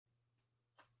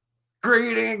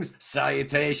Greetings,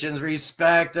 salutations,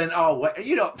 respect, and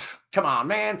come on,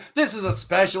 man. This is a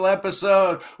special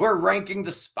episode. We're ranking the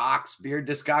Spock's beard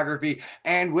discography.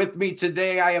 And with me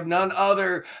today, I have none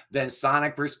other than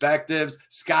Sonic Perspectives,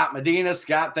 Scott Medina.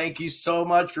 Scott, thank you so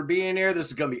much for being here. This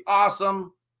is going to be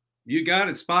awesome. You got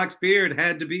it. Spock's beard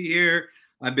had to be here.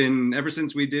 I've been, ever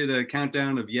since we did a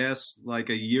countdown of yes, like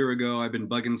a year ago, I've been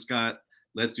bugging Scott,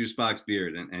 let's do Spock's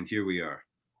beard. And here we are.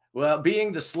 Well,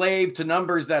 being the slave to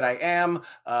numbers that I am,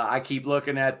 I keep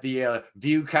looking at the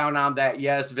view count on that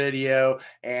yes video,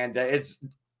 and it's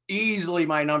easily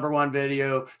my #1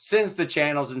 video since the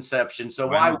channel's inception. So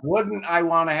why wouldn't I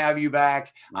want to have you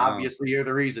back? Obviously, you're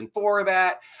the reason for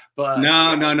that. But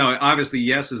no. Obviously,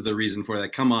 yes is the reason for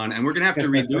that. Come on. And we're going to have to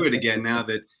redo it again now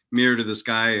that Mirror to the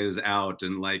Sky is out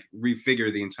and like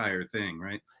refigure the entire thing,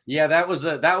 right? Yeah, that was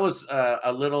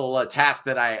a little task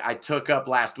that I took up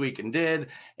last week and did,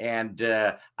 and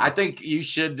I think you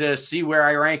should see where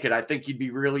I rank it. I think you'd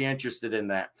be really interested in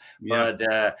that. Yeah.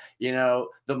 But you know,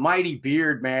 the mighty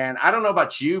beard, man. I don't know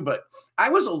about you, but I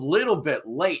was a little bit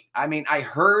late. I mean, I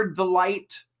heard the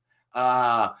light.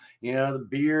 You know, the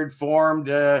beard formed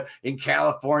in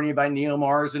California by Neil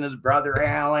Morris and his brother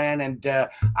Alan. And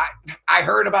I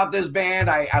heard about this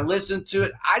band. I listened to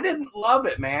it. I didn't love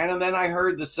it, man. And then I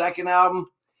heard the second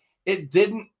album. It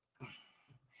didn't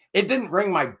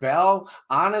ring my bell.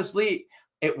 Honestly,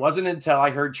 it wasn't until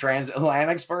I heard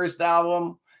Transatlantic's first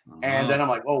album. And then I'm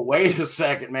like, oh, wait a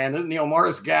second, man. This Neil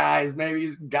Morris guy, maybe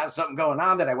he's got something going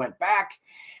on, that I went back.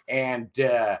 And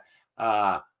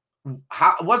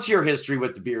what's your history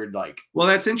with the beard like? Well,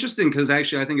 that's interesting because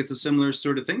actually I think it's a similar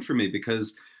sort of thing for me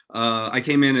because I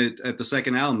came in at the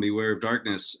second album, Beware of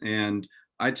Darkness, and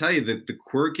I tell you that the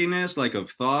quirkiness, like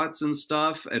of thoughts and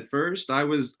stuff, at first I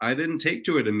didn't take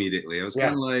to it immediately. I was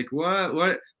kind of like,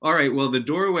 what? All right, well, The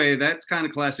Doorway, that's kind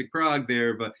of classic prog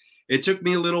there, but it took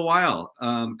me a little while,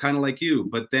 kind of like you.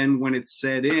 But then when it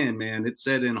set in, man, it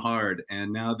set in hard,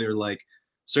 and now they're like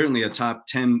certainly a top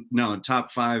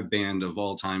 5 band of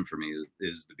all time for me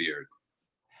is The Beard,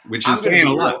 which is saying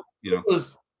a lot. You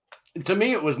know, to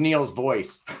me, it was Neil's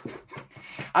voice.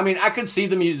 I mean, I could see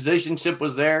the musicianship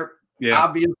was there. Yeah.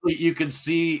 Obviously, you could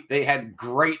see they had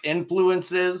great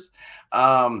influences.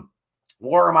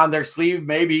 Wore them on their sleeve,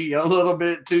 maybe a little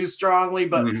bit too strongly,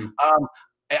 but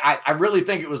I really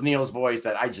think it was Neil's voice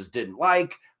that I just didn't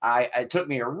like. It took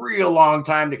me a real long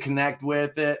time to connect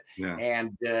with it. Yeah.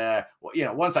 And, you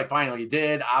know, once I finally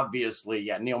did, obviously,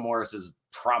 yeah, Neil Morris is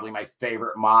probably my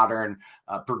favorite modern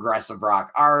progressive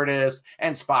rock artist.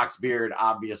 And Spock's Beard,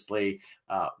 obviously,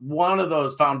 one of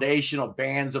those foundational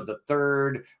bands of the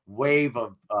third wave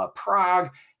of prog.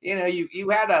 You know, you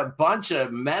had a bunch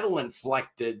of metal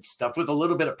inflected stuff with a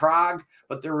little bit of prog,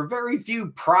 but there were very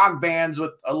few prog bands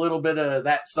with a little bit of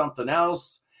that something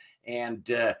else. And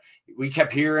we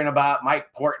kept hearing about Mike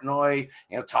Portnoy,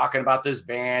 you know, talking about this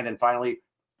band and finally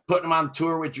putting them on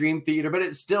tour with Dream Theater. But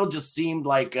it still just seemed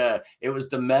like it was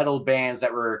the metal bands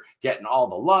that were getting all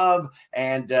the love.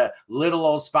 And little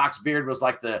old Spock's Beard was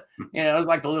like it was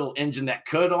like the little engine that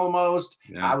could almost.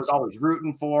 Yeah. I was always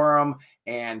rooting for him.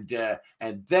 And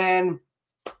then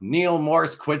Neil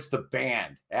Morris quits the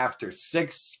band after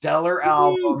 6 stellar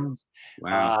albums.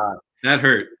 Wow. That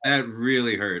hurt. That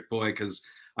really hurt, boy, because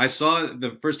I saw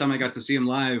the first time I got to see him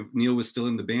live, Neil was still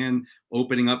in the band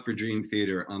opening up for Dream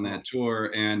Theater on that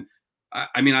tour. And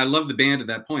I mean, I loved the band at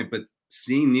that point, but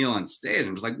seeing Neil on stage,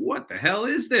 I was like, what the hell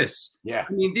is this? Yeah.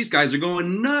 I mean, these guys are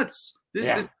going nuts.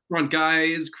 This front guy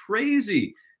is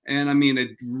crazy. And I mean,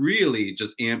 it really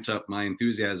just amped up my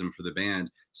enthusiasm for the band.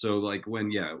 So like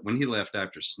when he left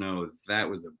after Snow, that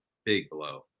was a big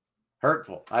blow.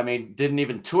 Hurtful. I mean, didn't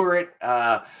even tour it.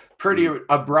 Pretty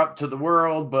abrupt to the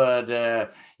world, but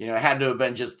you know, it had to have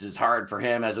been just as hard for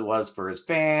him as it was for his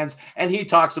fans. And he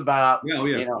talks about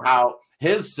you know, how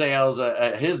his sales,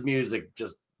 his music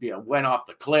just went off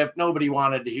the cliff. Nobody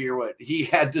wanted to hear what he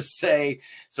had to say,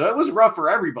 so it was rough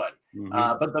for everybody.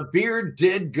 But the Beard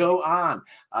did go on.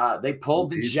 They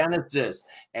pulled the Genesis,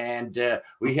 and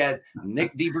we had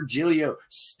Nick DiVirgilio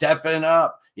stepping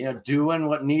up, you know, doing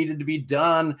what needed to be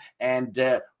done,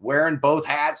 and wearing both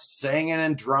hats, singing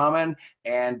and drumming.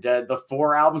 And the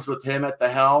 4 albums with him at the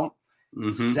helm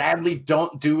sadly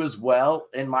don't do as well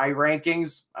in my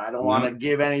rankings. I don't want to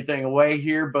give anything away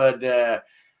here, but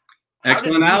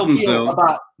excellent albums though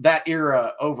about that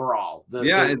era overall. The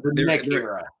Nick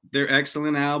era. They're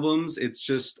excellent albums. It's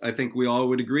just, I think we all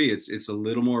would agree, it's a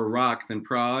little more rock than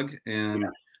prog, and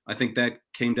I think that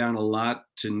came down a lot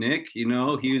to Nick. You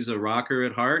know, he was a rocker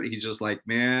at heart. He's just like,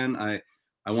 man, I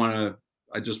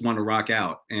just want to rock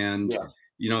out. And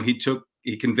you know, he took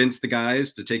he convinced the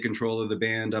guys to take control of the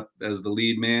band up as the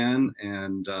lead man.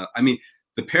 And I mean,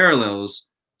 the parallels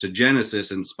to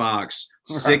Genesis and Spock's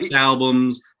 6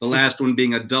 albums, the last one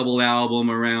being a double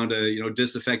album around a, you know,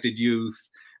 disaffected youth,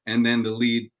 and then the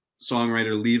lead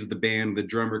songwriter leaves the band, the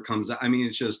drummer comes out. I mean,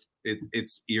 it's just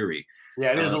it's eerie.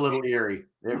 Yeah, it is a little eerie.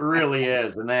 It really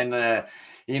is. And then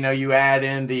you know, you add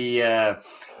in the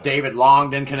David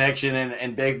Longdon connection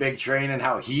and Big Train, and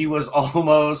how he was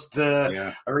almost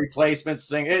a replacement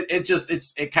singer.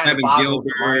 It kind of boggles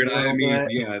the mind. I mean,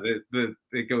 yeah,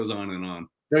 it goes on and on.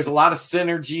 There's a lot of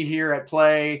synergy here at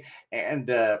play, and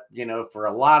you know, for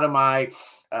a lot of my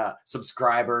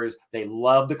subscribers, they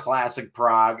love the classic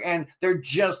prog, and they're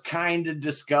just kind of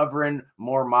discovering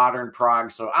more modern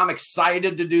prog. So I'm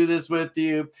excited to do this with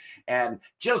you, and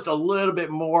just a little bit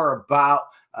more about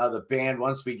the band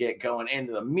once we get going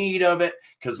into the meat of it,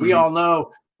 because we all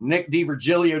know Nick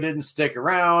DiVirgilio didn't stick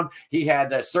around. He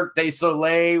had Cirque du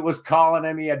Soleil was calling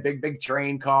him. He had Big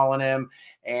Train calling him.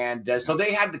 And so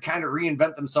they had to kind of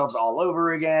reinvent themselves all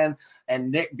over again.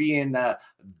 And Nick being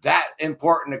that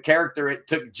important a character, it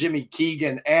took Jimmy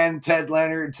Keegan and Ted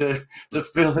Leonard to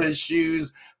fill his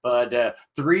shoes. But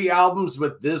 3 albums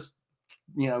with this,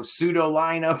 you know, pseudo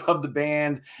lineup of the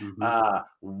band.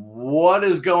 What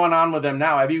is going on with them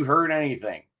now? Have you heard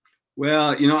anything?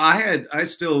 Well, you know, I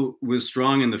still was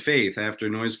strong in the faith after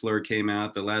Noise Floor came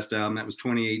out, the last album. That was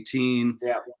 2018.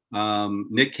 Yeah.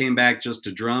 Nick came back just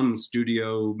to drum,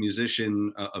 studio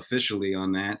musician officially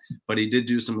on that, but he did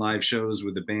do some live shows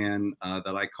with the band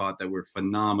that I caught that were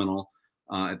phenomenal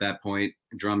at that point,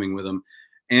 drumming with them.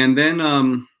 And then,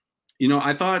 you know,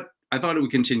 I thought it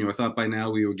would continue. I thought by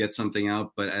now we would get something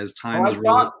out, but as time was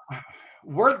rolling,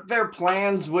 weren't there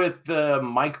plans with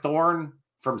Mike Thorne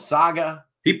from Saga?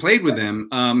 He played with them.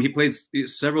 He played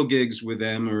several gigs with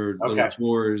them, or little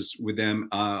tours with them.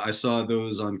 I saw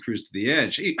those on Cruise to the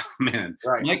Edge.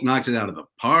 Mike knocked it out of the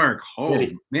park. Oh,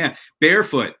 man.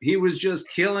 Barefoot. He was just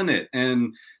killing it.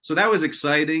 And so that was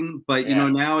exciting. But, you know,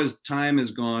 now as time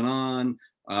has gone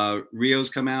on,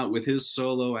 Rio's come out with his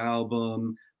solo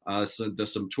album. So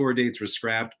some tour dates were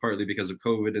scrapped, partly because of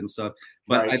COVID and stuff.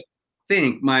 But I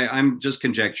think I'm just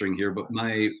conjecturing here, but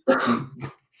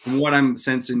from what I'm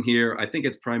sensing here, I think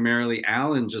it's primarily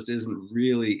Alan just isn't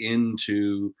really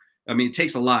into. I mean, it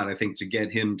takes a lot, I think, to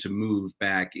get him to move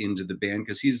back into the band,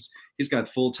 because he's got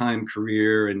full-time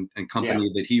career and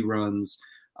company that he runs,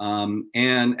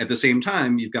 and at the same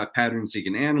time, you've got Pattern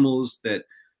Seeking Animals that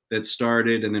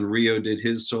started, and then Rio did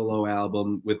his solo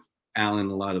album with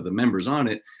Alan, a lot of the members on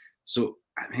it. So,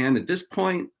 man, at this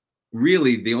point,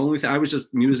 really, the only thing I was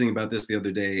just musing about this the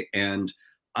other day, and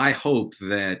I hope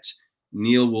that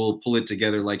Neil will pull it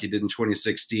together like he did in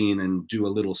 2016 and do a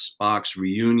little Spock's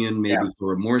reunion, maybe for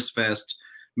Remorse Fest.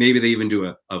 Maybe they even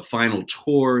do a final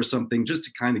tour or something, just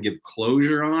to kind of give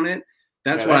closure on it.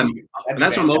 That's what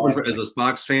I'm open for as a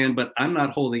Spock's fan, but I'm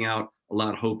not holding out a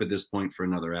lot of hope at this point for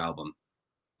another album.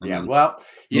 Well,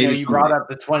 you know, you brought up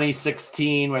the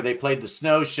 2016 where they played the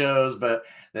snow shows, but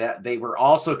they were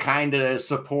also kind of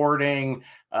supporting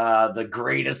the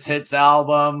Greatest Hits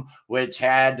album, which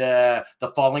had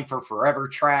the Falling for Forever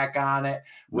track on it,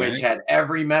 which had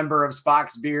every member of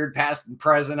Spock's Beard, past and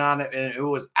present, on it, and it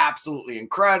was absolutely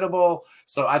incredible.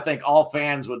 So I think all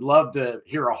fans would love to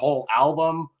hear a whole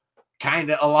album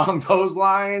kind of along those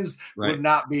lines. Would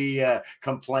not be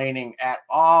complaining at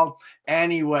all.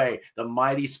 Anyway, the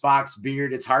mighty Spock's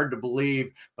Beard, it's hard to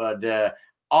believe, but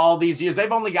all these years,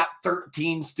 they've only got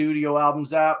 13 studio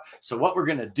albums out. So what we're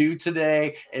going to do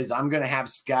today is I'm going to have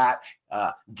Scott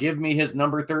give me his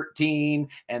number 13,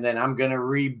 and then I'm going to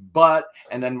rebut,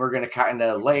 and then we're going to kind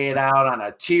of lay it out on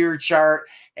a tier chart.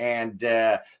 And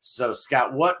so,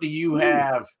 Scott, what do you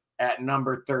have at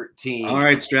number 13? All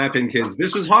right, strap in, kids.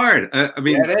 This was hard. I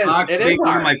mean, Spock's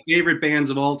one of my favorite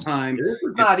bands of all time. This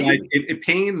is not easy. Like, it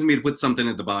pains me to put something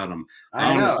at the bottom.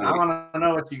 I know. I want to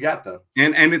know what you got, though.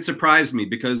 And it surprised me,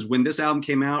 because when this album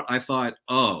came out, I thought,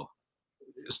 oh,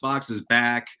 Spock's is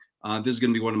back. This is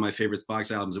going to be one of my favorite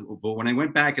Spock's albums. But when I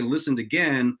went back and listened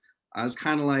again, I was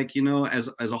kind of like, you know, as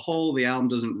a whole, the album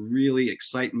doesn't really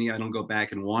excite me. I don't go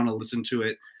back and want to listen to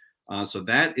it. So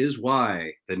that is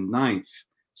why the 9th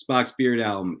Spock's Beard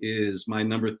album is my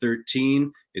number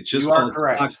 13. It's just called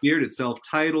Spock's Beard. It's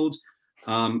self-titled.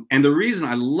 And the reason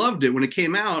I loved it when it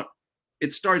came out,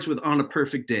 it starts with On a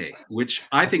Perfect Day, which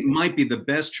I think might be the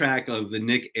best track of the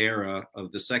Nick era,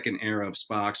 of the second era of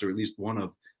Spock's, or at least one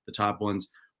of the top ones.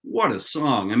 what a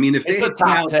song. I mean, if it's they a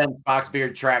top 10 Spock's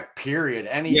Beard track, period.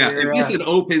 Any era. If this had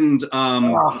opened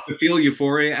the Feel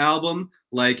Euphoria album,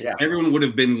 like everyone would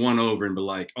have been won over and be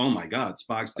like, oh my God,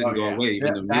 Spock's didn't go away,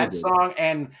 even though that song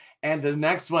and the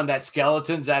next one, that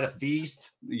Skeletons at a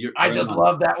Feast. I just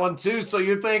love that one too. So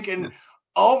you're thinking,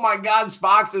 oh my God,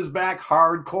 Spock's is back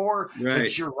hardcore. Right.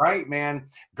 But you're right, man.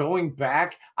 Going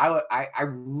back, I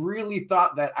really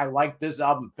thought that I liked this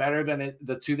album better than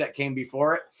the two that came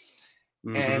before it.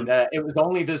 And it was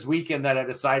only this weekend that I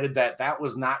decided that that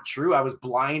was not true. I was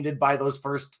blinded by those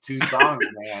first two songs,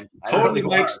 man. Totally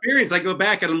my experience. I go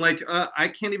back and I'm like, I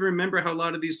can't even remember how a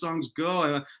lot of these songs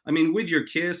go. I mean, With Your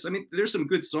Kiss, I mean, there's some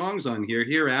good songs on here.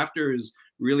 Hereafter is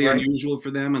really unusual for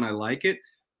them, and I like it.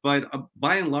 But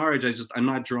by and large, I'm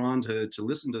not drawn to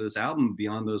listen to this album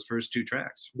beyond those first two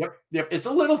tracks. Yep. It's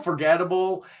a little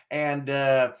forgettable, and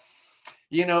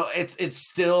you know, it's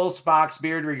still Spock's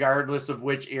Beard, regardless of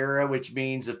which era, which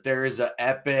means if there is an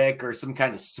epic or some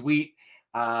kind of suite,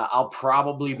 I'll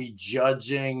probably be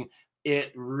judging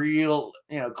it real,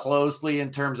 closely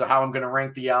in terms of how I'm going to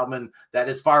rank the album. And that,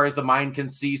 as far as the Mind Can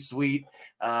See suite,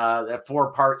 that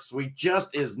 4-part suite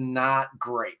just is not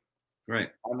great. Right.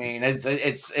 I mean,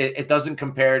 it doesn't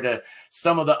compare to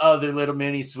some of the other little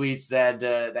mini suites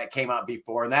that came out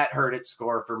before, and that hurt its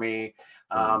score for me.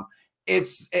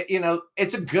 It's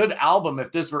a good album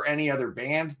if this were any other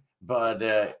band, but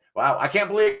wow, I can't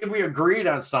believe we agreed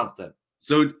on something.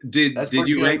 So did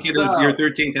you rank it as your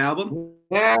 13th album?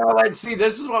 Yeah, let's see.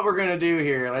 This is what we're gonna do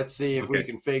here. Let's see if we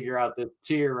can figure out the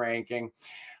tier ranking.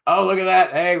 Oh, look at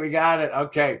that. Hey, we got it.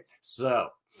 Okay, so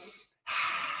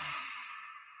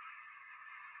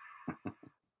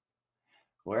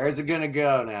where is it gonna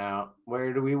go now?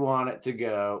 Where do we want it to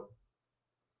go?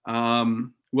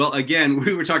 Well, again,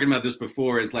 we were talking about this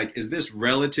before. Is like, is this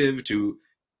relative to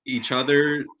each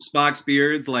other, Spock's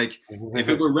Beards? Like, if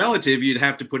it were relative, you'd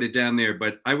have to put it down there.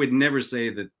 But I would never say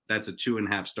that that's a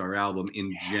 2.5-star album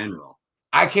in general.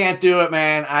 I can't do it,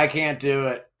 man. I can't do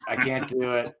it. I can't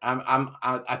do it.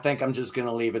 I think I'm just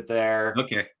gonna leave it there.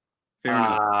 Okay, fair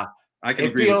enough. I can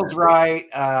agree. It feels right.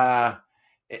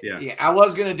 Yeah, I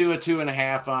was gonna do a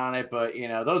 2.5 on it, but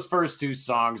those first two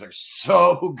songs are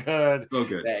so good. So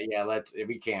good. That,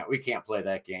 we can't play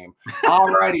that game.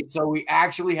 Alrighty, so we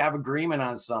actually have agreement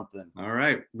on something. All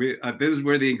right, this is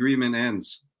where the agreement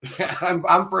ends.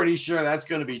 I'm pretty sure that's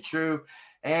going to be true.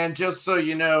 And just so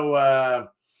you know,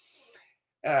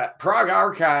 Prog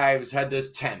Archives had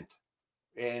this 10th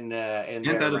in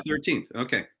 10th out of 13th.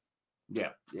 Okay.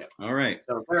 Yeah. All right.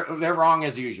 So they're wrong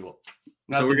as usual.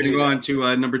 So we're going to go on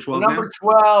to number 12 Number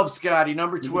 12, Scotty.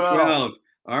 Number 12.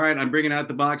 All right, I'm bringing out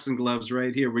the boxing gloves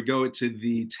right here. We go to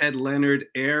the Ted Leonard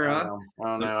era.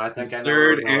 Oh no, I think I know.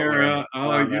 Third era.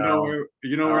 You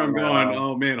know where I'm going.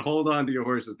 Oh man, hold on to your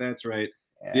horses. That's right.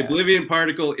 Yeah. The Oblivion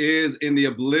Particle is in the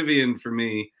Oblivion for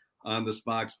me on the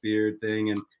Spock's Beard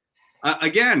thing. And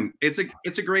again, it's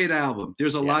a great album.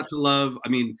 There's a lot to love. I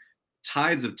mean,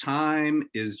 Tides of Time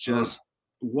is just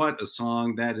what a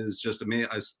song. That is just amazing.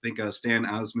 I think Stan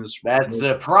Osmus. That's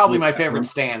probably my favorite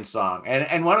Stan song,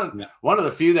 and one of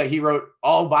the few that he wrote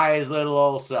all by his little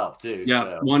old self too. Yeah,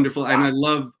 so. Wonderful. Wow.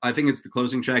 And I think it's the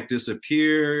closing track,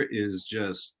 Disappear, is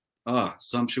just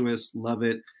sumptuous. Love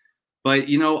it. But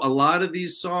a lot of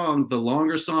these songs, the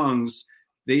longer songs,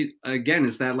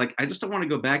 it's that, like, I just don't want to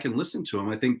go back and listen to them.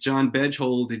 I think John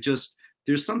Bedgehold,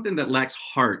 there's something that lacks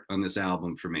heart on this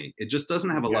album for me. It just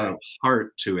doesn't have a lot of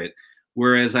heart to it.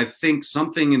 Whereas I think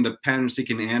something in the Pattern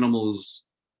Seeking Animals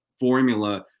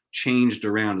formula changed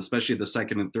around, especially the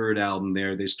second and third album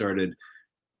there. They started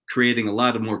creating a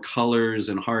lot of more colors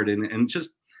and heart and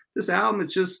just this album,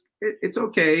 it's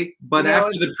okay. But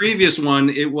after the previous one,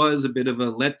 it was a bit of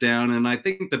a letdown. And I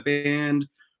think the band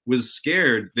was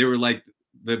scared. They were like,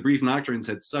 the Brief Nocturnes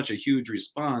had such a huge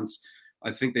response.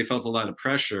 I think they felt a lot of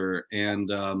pressure. And,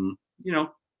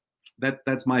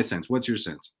 that's my sense. What's your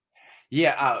sense?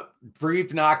 Yeah,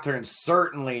 Brief Nocturne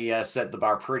certainly set the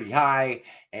bar pretty high.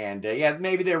 And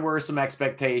maybe there were some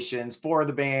expectations for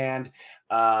the band.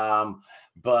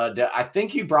 But I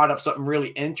think you brought up something really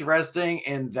interesting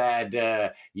in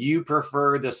that you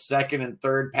prefer the second and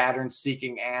third Pattern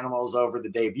Seeking Animals over the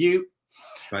debut.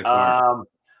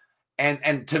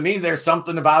 And to me, there's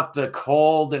something about the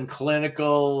cold and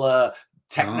clinical,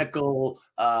 technical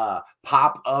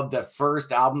pop of the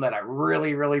first album that I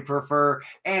really, really prefer.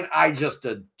 And I just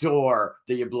adore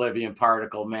the Oblivion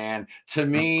Particle, man. To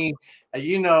me,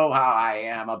 you know how I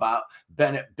am about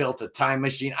Bennett Built a Time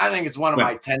Machine. I think it's one of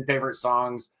my 10 favorite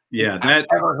songs Yeah, I've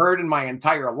ever heard in my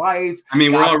entire life. I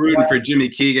mean, we're all rooting for Jimmy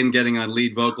Keegan getting on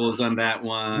lead vocals on that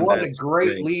one. What a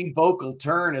great lead vocal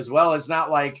turn as well. It's not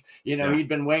like, you know, he'd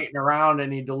been waiting around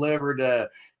and he delivered a,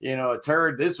 you know, a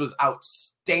turd. This was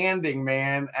outstanding,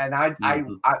 man. And I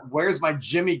where's my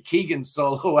Jimmy Keegan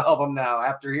solo album now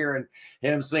after hearing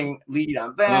him sing lead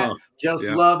on that? Just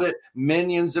love it.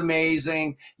 Minions,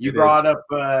 amazing. You brought up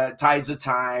Tides of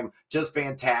Time, just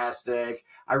fantastic.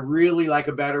 I really like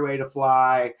A Better Way to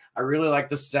Fly. I really like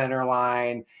The Center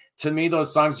Line. To me,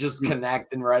 those songs just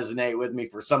connect and resonate with me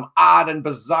for some odd and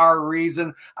bizarre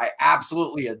reason. I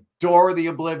absolutely adore the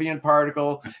Oblivion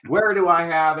Particle. Where do I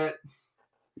have it?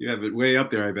 You have it way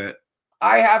up there, I bet.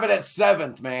 I have it at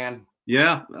 7th, man.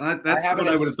 Yeah, that's what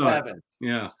I would have thought.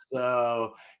 Yeah.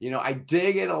 So, you know, I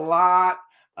dig it a lot.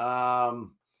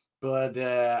 But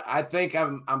I think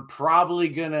I'm probably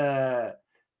gonna,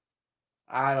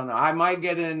 I don't know. I might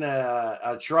get in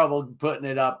trouble putting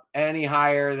it up any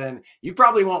higher than, you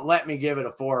probably won't let me give it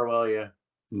a 4, will you?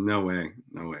 No way.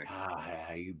 No way.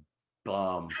 Ah, you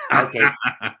bum. Okay.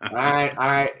 All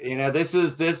right. You know, this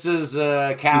is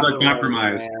capitalism,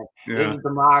 compromise. Yeah. This is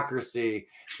democracy.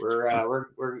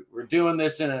 We're doing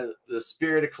this in the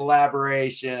spirit of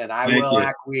collaboration, and I will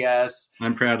acquiesce.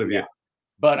 I'm proud of you.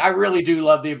 But I really do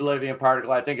love the Oblivion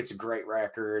Particle. I think it's a great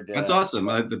record. That's awesome.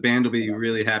 The band will be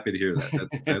really happy to hear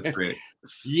that. That's great.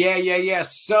 Yeah.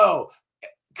 So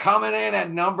coming in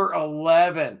at number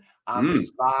 11 on the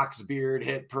Spock's Beard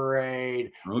Hit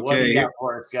Parade. Okay, what do you got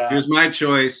for us, guys? Here's my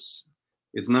choice.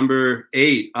 It's number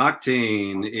 8,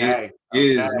 Octane. It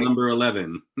is number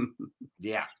 11.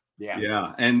 Yeah.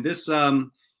 And this,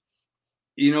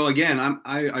 you know, again,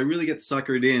 I really get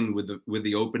suckered in with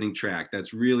the opening track.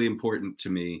 That's really important to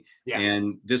me. Yeah.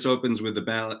 And this opens with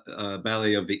the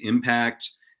ballet of the Impact,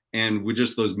 and with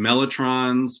just those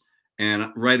mellotrons.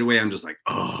 And right away, I'm just like,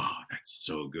 oh, that's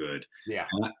so good. Yeah.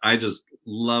 And I just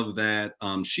love that.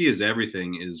 She Is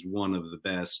Everything is one of the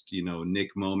best, you know,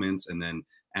 Nick moments. And then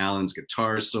Alan's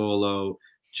guitar solo,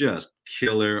 just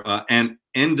killer. And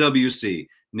NWC,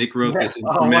 Nick wrote this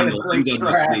instrumental,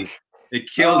 NWC. It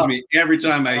kills me every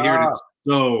time I hear it. It's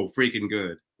so freaking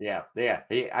good. Yeah.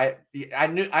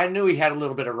 I knew he had a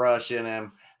little bit of Rush in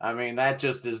him. I mean, that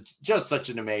just is just such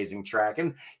an amazing track.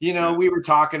 And, you know, we were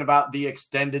talking about the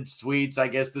extended suites. I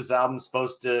guess this album's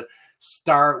supposed to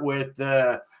start with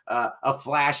A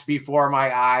Flash Before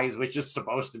My Eyes, which is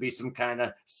supposed to be some kind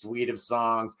of suite of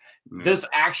songs. This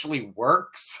actually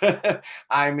works.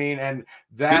 I mean, and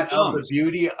that's the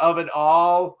beauty of it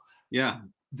all. Yeah.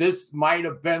 This might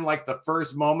have been like the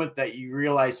first moment that you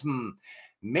realize,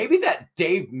 maybe that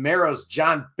Dave Merrow's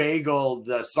John Bagel,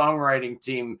 the songwriting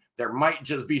team, there might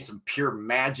just be some pure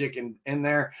magic in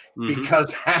there,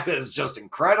 because that is just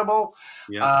incredible.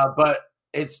 Yeah. But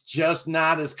it's just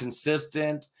not as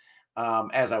consistent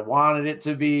as I wanted it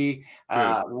to be.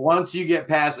 Once you get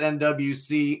past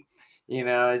NWC, you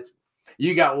know,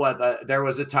 you got There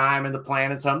Was a Time in the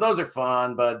Planets Home. Those are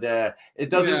fun, but it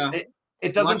doesn't. Yeah.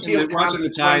 It doesn't feel Watching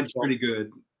the Tide's pretty good.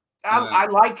 I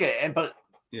like it, but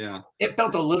yeah, it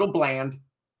felt a little bland.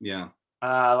 Yeah.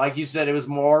 Like you said, it was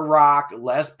more rock,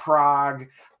 less prog.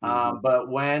 But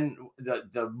when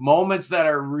the moments that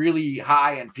are really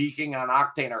high and peaking on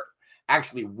Octane are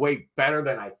actually way better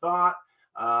than I thought.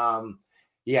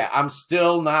 Yeah, it's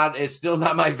still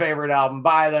not my favorite album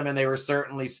by them, and they were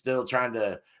certainly still trying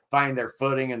to find their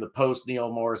footing in the post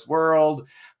Neil Morris world.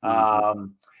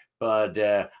 But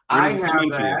I have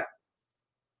that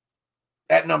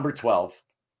at number 12.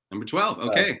 Number 12.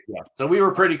 Okay. So we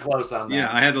were pretty close on that. Yeah,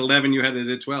 I had 11. You had it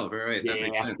at 12. All right. That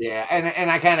makes sense. Yeah. And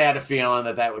I kind of had a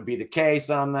feeling that would be the case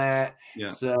on that. Yeah.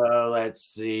 So let's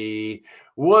see.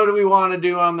 What do we want to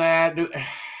do on that?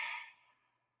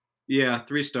 Yeah,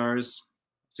 3 stars.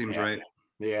 Seems right.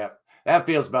 Yeah. That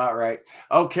feels about right.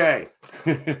 Okay.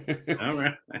 All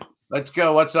right. Let's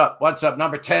go. What's up?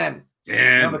 Number 10.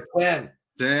 Number 10.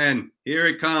 10. Here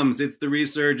it comes. It's the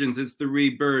resurgence. It's the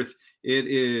rebirth. It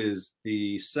is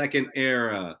the second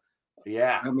era.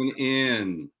 Yeah. Coming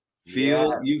in.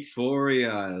 Feel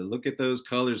euphoria. Look at those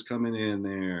colors coming in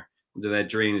there into that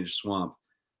drainage swamp.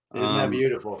 Isn't that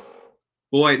beautiful?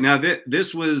 Boy, now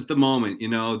this was the moment. You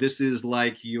know, this is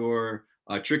like your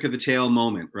trick of the tail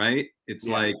moment, right? It's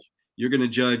like you're going to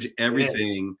judge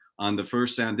everything on the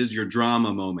first sound. This is your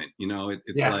drama moment. You know,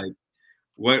 it's like,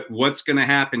 what's going to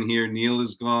happen here? Neil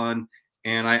is gone.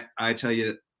 And I tell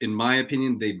you, in my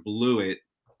opinion, they blew it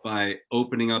by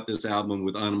opening up this album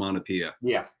with Onomatopoeia.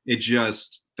 Yeah. It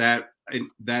just, that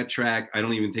track, I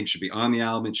don't even think should be on the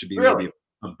album. It should be maybe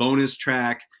a bonus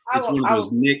track. It's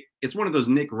one of those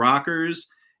Nick rockers.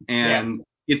 And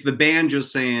it's the band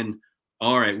just saying,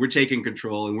 all right, we're taking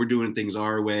control and we're doing things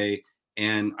our way.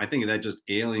 And I think that just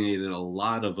alienated a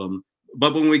lot of them.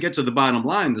 But when we get to the bottom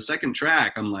line, the second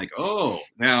track, I'm like, oh,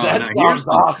 now here's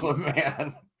awesome,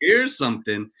 man. Here's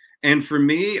something. And for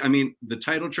me, I mean, the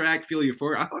title track, Feel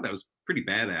Euphoria, I thought that was pretty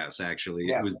badass, actually.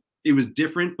 Yeah. It was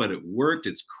different, but it worked.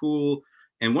 It's cool.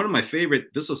 And one of my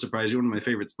favorite, this will surprise you, one of my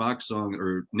favorite Spock song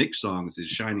or Nick songs is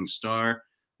Shining Star.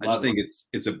 I just think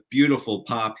it's a beautiful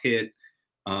pop hit.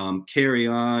 Carry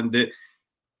On.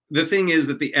 The thing is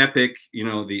that the epic,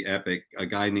 a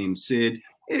guy named Sid,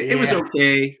 it was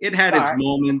okay. It had its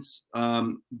moments,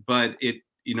 but it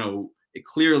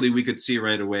clearly we could see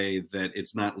right away that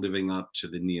it's not living up to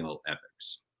the Neil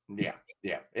epics. Yeah.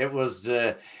 It was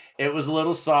a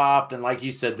little soft, and like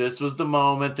you said, this was the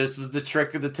moment. This was the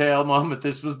trick of the tail moment.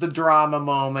 This was the drama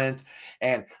moment.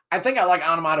 And I think I like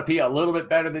Onomatopoeia a little bit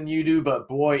better than you do, but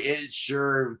boy, it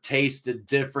sure tasted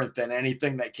different than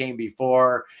anything that came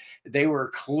before. They were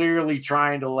clearly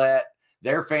trying to let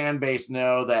their fan base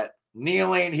know that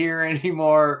Neil ain't here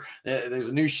anymore. There's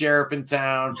a new sheriff in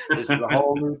town. This is a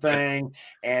whole new thing.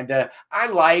 And I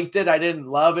liked it. I didn't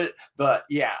love it. But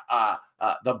yeah,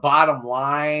 the bottom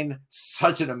line,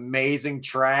 such an amazing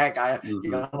track.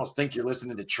 You almost think you're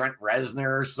listening to Trent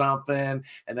Reznor or something.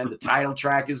 And then the title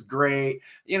track is great.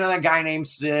 That guy named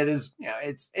Sid is,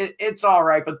 it's all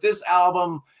right. But this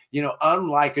album,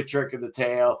 unlike A Trick of the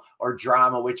Tail or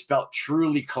Drama, which felt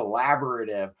truly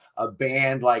collaborative, a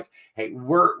band like, hey,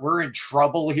 we're in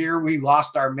trouble here. We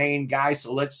lost our main guy,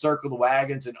 so let's circle the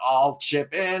wagons and all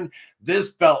chip in.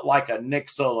 This felt like a Nick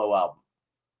solo album.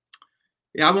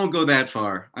 Yeah, I won't go that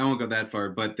far.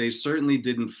 But they certainly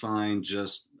didn't find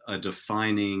just a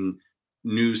defining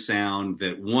new sound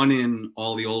that won in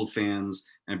all the old fans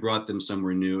and brought them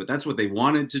somewhere new. That's what they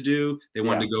wanted to do. They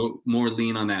wanted to go more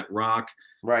lean on that rock.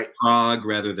 Right. Prog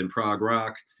rather than prog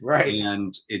rock. Right.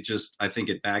 And I think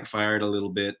it backfired a little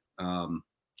bit.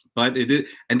 But it did,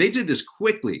 and they did this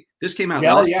quickly. This came out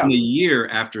less than a year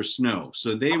after Snow.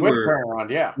 So they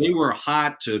were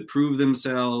hot to prove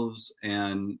themselves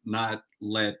and not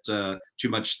let too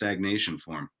much stagnation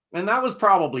form. And that was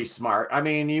probably smart. I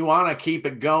mean, you want to keep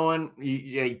it going.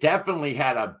 They definitely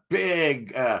had a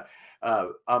big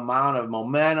amount of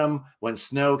momentum when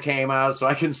Snow came out. So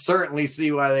I can certainly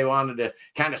see why they wanted to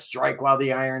kind of strike while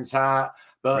the iron's hot.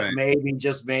 But maybe,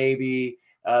 just maybe,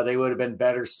 they would have been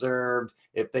better served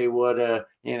if they would have,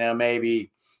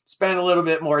 maybe spent a little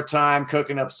bit more time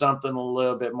cooking up something a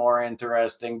little bit more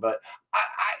interesting. But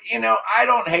I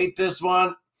don't hate this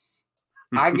one.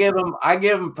 I give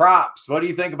them props. What do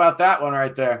you think about that one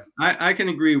right there? I can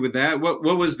agree with that. What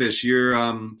was this? Your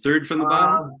third from the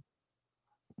bottom?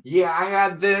 Yeah, I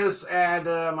had this at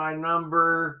my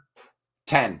number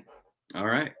 10. All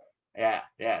right. Yeah,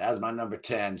 that was my number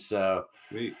 10. So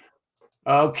sweet.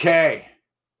 Okay.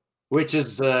 Which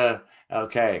is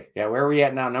okay. Yeah, where are we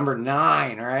at now? Number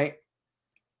 9, right?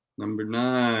 Number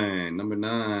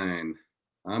 9.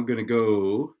 I'm gonna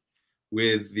go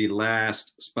with the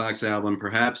last Spock's album,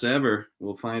 perhaps ever.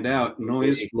 We'll find out.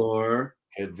 Noise Floor.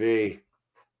 Could be.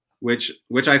 Which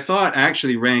I thought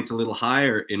actually ranked a little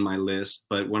higher in my list,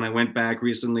 but when I went back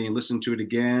recently and listened to it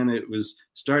again, it was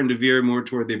starting to veer more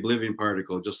toward the Oblivion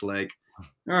Particle. Just like,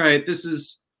 all right, this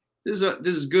is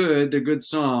good. They're good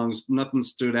songs. Nothing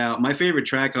stood out. My favorite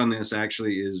track on this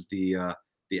actually is the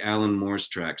Alan Morse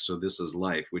track. So This Is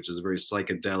Life, which is a very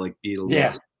psychedelic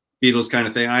Beatles kind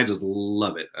of thing. I just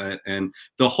love it. And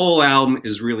the whole album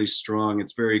is really strong.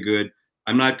 It's very good.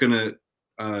 I'm not going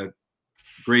to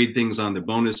grade things on the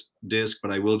bonus disc,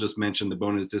 but I will just mention the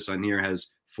bonus disc on here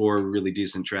has 4 really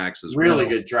decent tracks as well. Really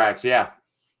good tracks, yeah.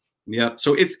 Yeah,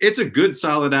 so it's a good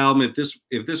solid album.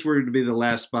 If this were to be the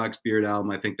last Spock's Beard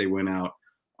album, I think they went out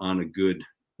on a good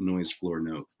Noise Floor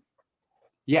note.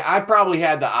 Yeah, I probably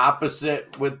had the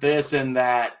opposite with this in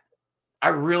that I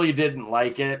really didn't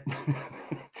like it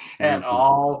at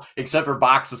all, except for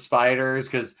Box of Spiders,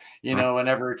 because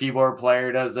whenever a keyboard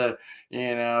player does a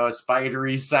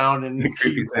spidery sound in the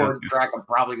keyboard track, I'm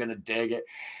probably gonna dig it.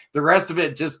 The rest of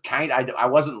it just I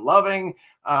wasn't loving,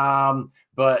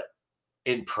 but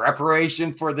in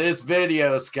preparation for this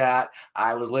video, Scott,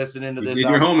 I was listening to this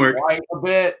quite a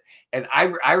bit, and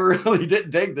I really did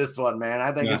dig this one, man.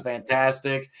 I think it's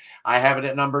fantastic. I have it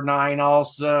at number 9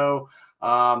 also.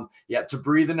 To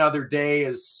Breathe Another Day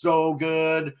is so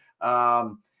good.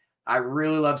 I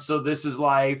really love So This Is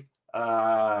Life.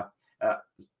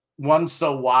 One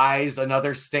So Wise,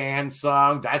 another Stan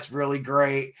song. That's really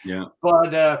great. Yeah.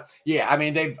 But I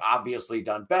mean, they've obviously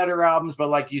done better albums, but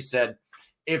like you said,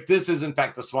 if this is in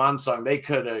fact the swan song, they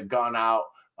could have gone out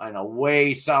on a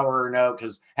way sourer note,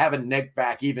 because having Nick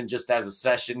back, even just as a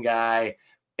session guy,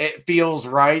 it feels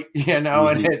right, you know,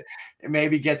 and it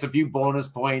maybe gets a few bonus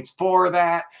points for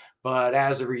that. But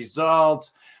as a result,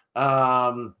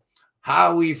 how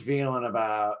are we feeling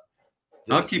about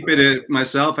this? I'll keep it at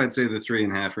myself. I'd say the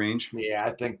 3.5 range. Yeah,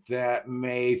 I think that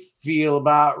may feel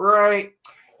about right.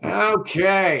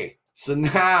 Okay, so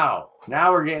now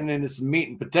we're getting into some meat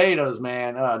and potatoes,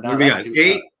 man. No, we got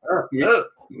 8.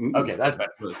 Okay, that's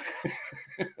better.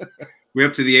 We're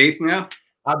up to the 8th now.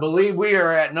 I believe we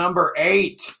are at number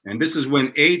 8. And this is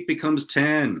when 8 becomes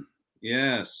 10.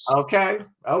 Yes. Okay.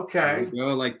 There we go,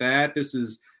 like that. This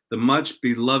is the much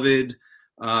beloved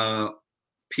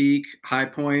peak, high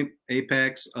point,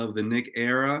 apex of the Nick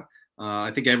era.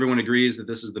 I think everyone agrees that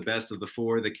this is the best of the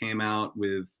 4 that came out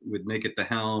with Nick at the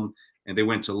helm, and they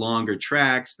went to longer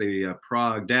tracks. They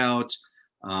progged out.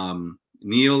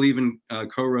 Neil even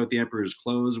co-wrote The Emperor's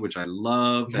Clothes, which I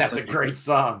love. That's a great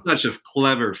song. Such a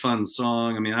clever, fun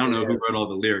song. I mean, I don't know who wrote all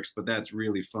the lyrics, but that's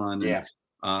really fun. Yeah. And,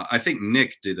 I think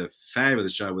Nick did a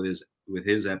fabulous job with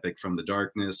his epic From the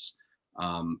Darkness.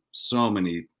 So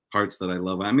many parts that I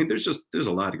love. I mean, there's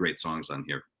a lot of great songs on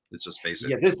here. Let's just face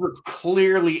it. Yeah, this was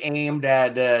clearly aimed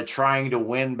at trying to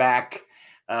win back,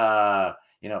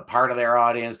 part of their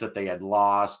audience that they had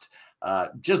lost.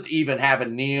 Just even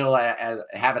having Neil as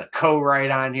having a co-write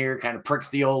on here kind of pricks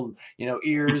the old,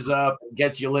 ears up,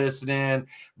 gets you listening.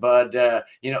 But,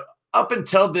 up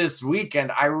until this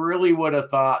weekend, I really would have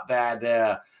thought that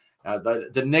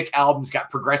the Nick albums got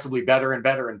progressively better and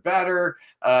better and better.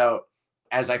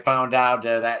 As I found out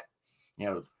that,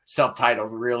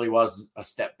 self-titled really was a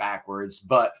step backwards,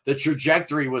 but the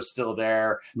trajectory was still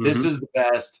there. This is the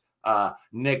best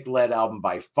Nick-led album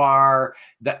by far.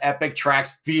 The epic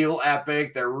tracks feel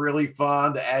epic. They're really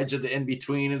fun. The edge of the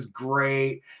in-between is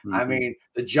great. I mean,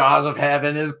 the Jaws of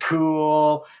Heaven is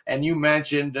cool. And you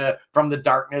mentioned From the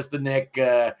Darkness, the Nick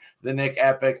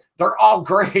epic. They're all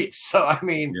great. So, I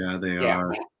mean, yeah, they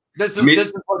are. This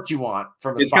is what you want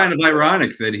from a It's kind of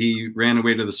ironic that he ran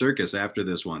away to the circus after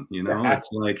this one, It's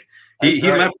like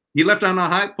he left on a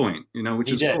high point,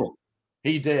 which is cool.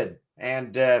 He did.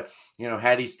 And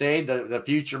had he stayed, the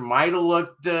future might have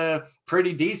looked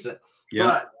pretty decent. Yeah.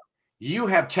 But you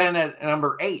have 10 at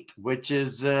number 8, which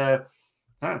is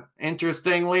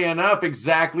interestingly enough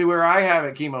exactly where I have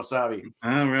it, Kimosabi.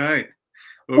 All right.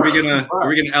 Well, are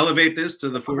we gonna elevate this to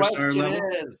the 4-star level?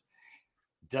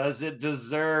 Does it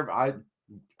deserve? I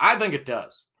think it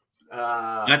does.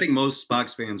 I think most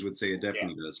Spock's fans would say it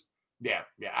definitely does. Yeah.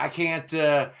 I can't.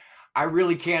 I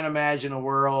really can't imagine a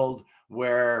world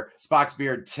where Spock's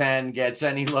Beard 10 gets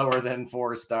any lower than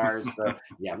 4 stars. So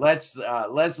yeah,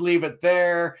 let's leave it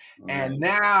there. And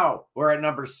now we're at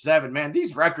number 7. Man,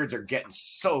 these records are getting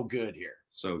so good here.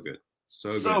 So good.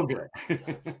 So good.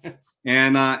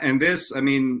 And this, I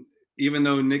mean, even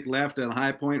though Nick left at a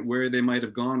high point, where they might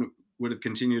have gone would have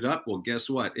continued up. Well, guess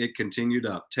what? It continued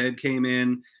up. Ted came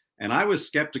in, and I was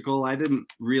skeptical. I didn't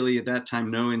really at that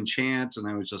time know Enchant, and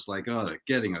I was just like, oh, they're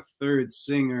getting a 3rd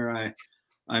singer.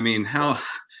 I mean, how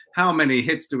many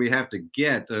hits do we have to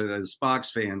get as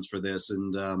Spock's fans for this?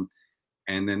 And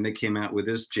then they came out with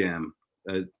this gem,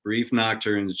 Brief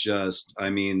Nocturnes. Just,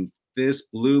 I mean, this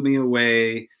blew me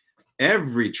away.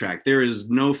 Every track, there is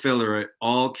no filler,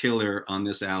 all killer on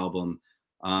this album.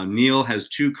 Neil has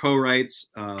 2 co-writes,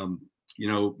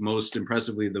 most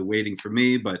impressively, the Waiting for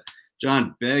Me, but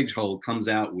John Beghold comes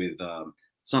out with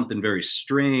Something Very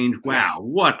Strange. Wow,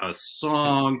 what a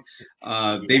song.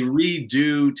 They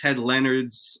redo Ted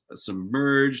Leonard's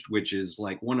Submerged, which is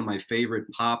like one of my favorite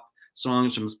pop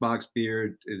songs from Spock's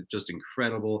Beard. It's just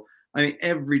incredible. I mean,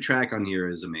 every track on here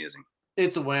is amazing.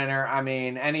 It's a winner. I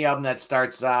mean, any album that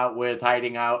starts out with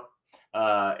Hiding Out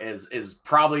is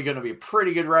probably going to be a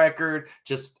pretty good record.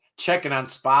 Just checking on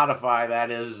Spotify,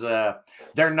 that is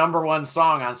their number 1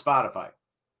 song on Spotify.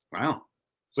 Wow.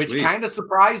 Which kind of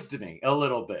surprised me a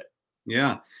little bit.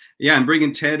 Yeah. And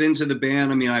bringing Ted into the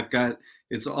band, I mean,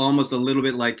 it's almost a little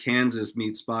bit like Kansas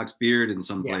meets Spock's Beard in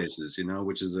some places,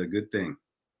 which is a good thing.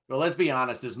 Well, let's be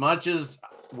honest, as much as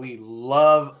we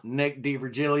love Nick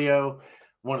DiVirgilio,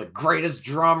 one of the greatest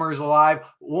drummers alive,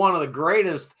 one of the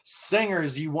greatest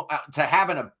singers you want to have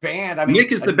in a band. I mean,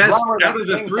 Nick is the best out of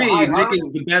the 3. Nick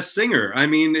is the best singer. I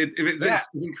mean, it's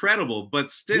incredible, but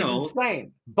still, he's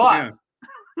insane. But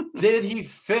did he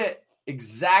fit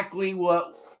exactly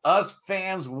what us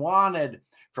fans wanted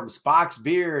from Spock's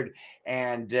Beard?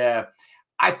 And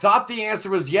I thought the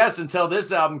answer was yes until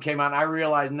this album came out. And I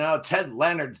realized, no, Ted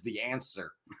Leonard's the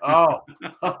answer.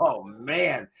 Oh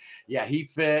man. Yeah, he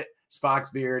fit Spock's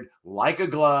Beard like a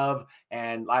glove.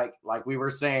 And like we were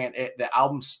saying, the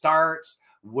album starts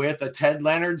with a Ted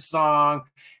Leonard song.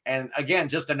 And again,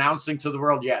 just announcing to the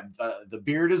world, yeah, the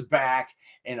beard is back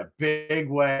in a big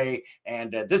way.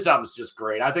 And this album's just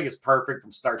great. I think it's perfect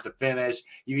from start to finish.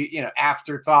 You know,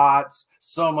 afterthoughts,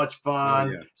 so much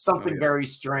fun, something very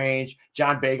strange.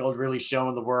 John Bagel really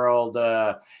showing the world, you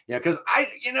know, because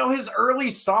his early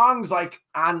songs, like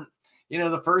on, you know,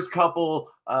 the first couple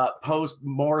post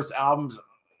Morris albums,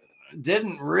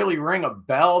 didn't really ring a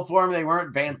bell for him. They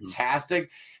weren't fantastic.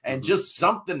 And just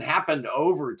something happened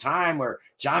over time where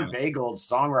John Bagel's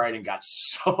songwriting got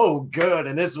so good.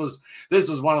 And this was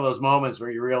one of those moments where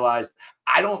you realized,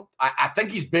 I think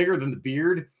he's bigger than the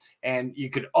beard. And you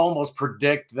could almost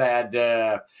predict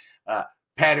that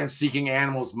Pattern Seeking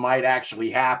Animals might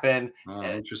actually happen.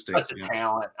 Interesting. Such a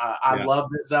talent. I love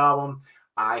this album.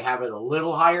 I have it a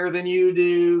little higher than you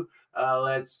do.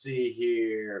 Let's see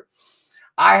here.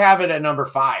 I have it at number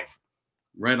 5.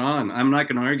 Right on. I'm not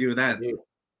going to argue with that.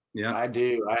 Yeah, I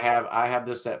do. I have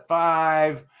this at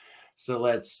 5. So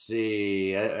let's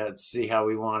see. Let's see how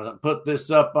we want to put this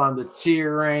up on the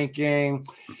tier ranking.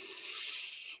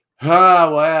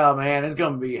 Oh, well, man, it's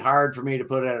going to be hard for me to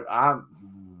put it.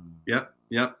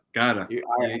 Yep. Gotta.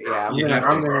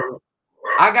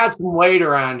 I got some weight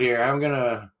around here. I'm going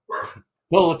to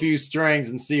pull a few strings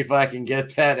and see if I can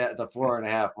get that at the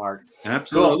 4.5 mark.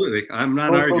 Absolutely. Cool. I'm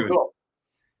not arguing. Cool.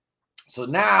 So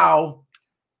now,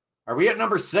 are we at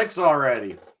number 6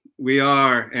 already? We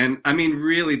are. And I mean,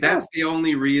 really, that's the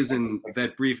only reason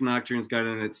that Brief Nocturnes got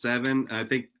in at 7. I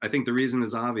think the reason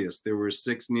is obvious. There were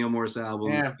 6 Neil Morris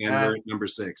albums and we're at number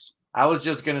 6. I was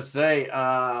just going to say,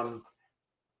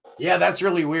 yeah, that's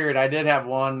really weird. I did have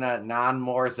one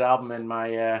non-Morris album in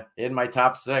my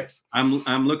top 6.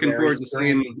 I'm looking forward to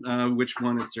seeing which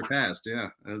one it surpassed. Yeah.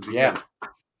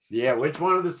 Yeah. Which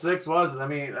one of the 6 was it? Let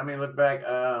me look back.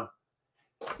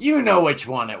 You know which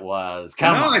one it was.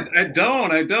 Come on. I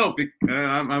don't.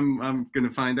 I'm going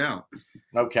to find out.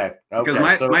 Okay. Because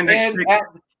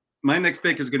my next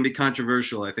pick is going to be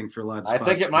controversial, I think, for a lot of spots. I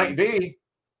think it might be.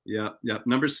 Yeah.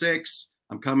 Number 6,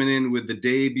 I'm coming in with the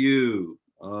debut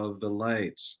of The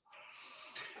Lights.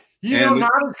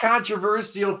 Not as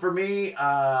controversial for me.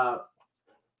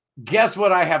 Guess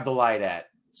what I have The Light at?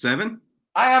 7?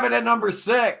 I have it at number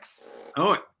 6.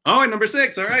 Oh, at number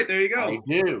 6. All right, there you go.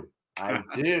 I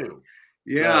do.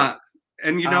 Yeah. So,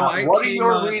 and what are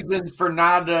your reasons for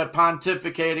not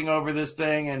pontificating over this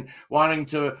thing and wanting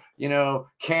to,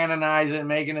 canonize it,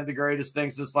 making it the greatest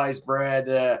thing since sliced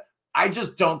bread? I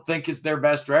just don't think it's their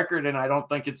best record, and I don't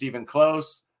think it's even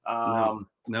close.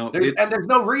 No, there's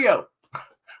no Rio.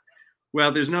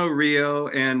 Well, there's no Rio,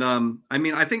 and I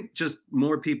mean, I think just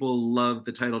more people love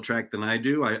the title track than I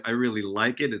do. I really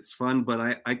like it; it's fun.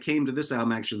 But I came to this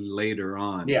album actually later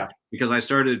on, because I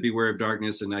started Beware of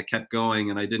Darkness, and I kept going,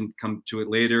 and I didn't come to it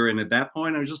later. And at that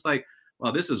point, I was just like,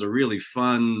 "Well, this is a really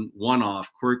fun,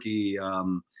 one-off, quirky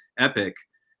epic."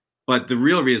 But the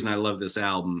real reason I love this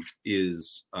album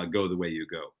is Go the Way You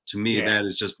Go. To me, that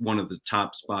is just one of the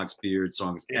top Spock's Beard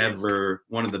songs ever,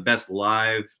 one of the best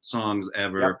live songs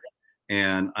ever. Yep.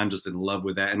 And I'm just in love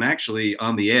with that. And actually,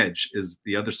 On the Edge is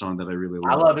the other song that I really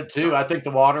love. I love it too. I think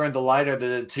The Water and the Light are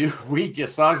the 2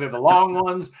 weakest songs. They're the long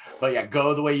ones. But yeah,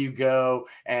 Go the Way You Go.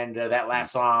 And that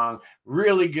last song,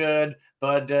 really good.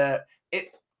 But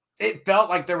it felt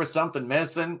like there was something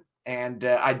missing. And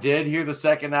I did hear the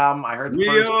second album. I heard the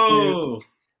first 2.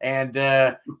 And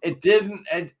it didn't.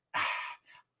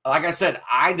 Like I said,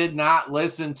 I did not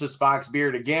listen to Spock's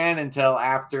Beard again until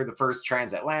after the first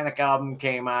Transatlantic album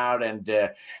came out, and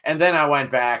then I went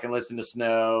back and listened to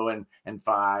Snow and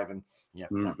 5, and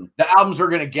the albums we're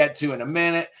going to get to in a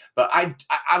minute. But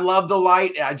I love The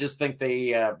Light. I just think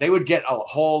they would get a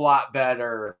whole lot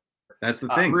better. That's the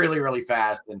thing. Really, really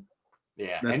fast, and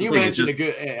and you mentioned a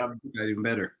good, even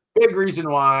better. Big reason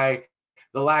why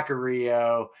the lack of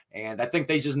Rio, and I think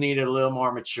they just needed a little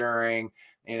more maturing.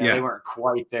 They weren't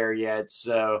quite there yet.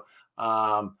 So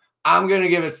I'm going to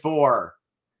give it 4.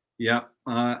 Yeah,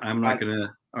 I'm not going to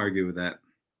argue with that.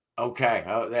 Okay.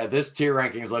 Oh, yeah, this tier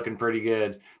ranking is looking pretty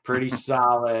good, pretty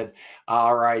solid.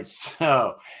 All right.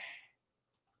 So,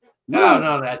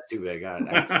 no, that's too big.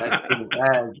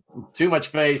 That's too much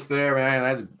face there,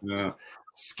 man. That's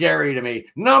scary to me.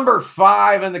 Number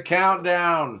 5 in the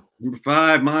countdown. Number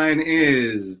 5, mine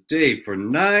is Day for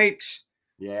Night.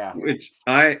 Yeah. Which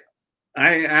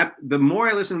the more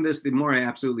I listen to this, the more I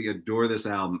absolutely adore this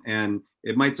album. And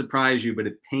it might surprise you, but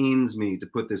it pains me to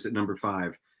put this at number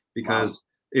 5 because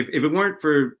if it weren't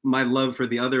for my love for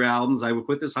the other albums, I would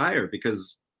put this higher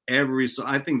because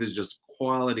I think this is just a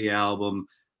quality album.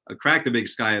 Crack the Big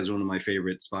Sky is one of my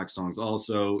favorite Spock songs.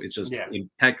 Also, it's just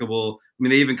impeccable. mean,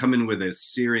 they even come in with a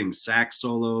searing sax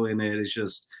solo in it. It's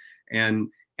just, and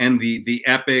the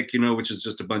epic, you know, which is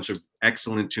just a bunch of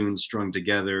excellent tunes strung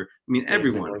together. I mean,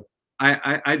 everyone.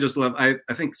 I just love. I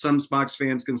think some Spock's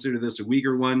fans consider this a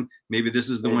weaker one. Maybe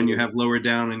this is the one you have lower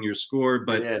down in your score,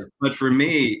 but for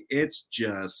me, it's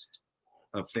just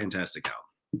a fantastic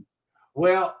album.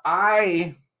 Well,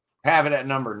 I have it at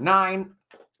number 9.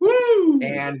 Woo!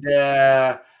 And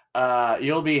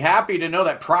you'll be happy to know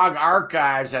that Prog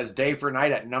Archives has Day for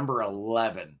Night at number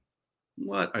 11.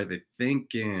 What are they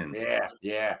thinking?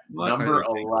 Yeah. Number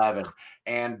 11.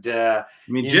 And I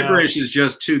mean, Gibberish is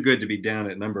just too good to be down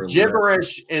at number 11.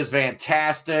 Gibberish is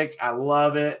fantastic. I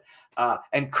love it.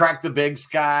 And Crack the Big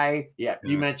Sky. Yeah,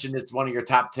 you mentioned it's one of your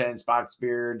top 10 Spock's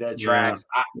Beard tracks.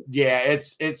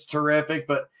 It's terrific,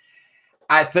 but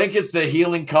I think it's the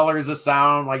healing colors of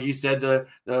sound, like you said, the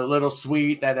little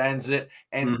suite that ends it.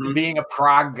 And being a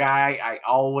prog guy, I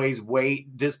always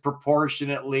weight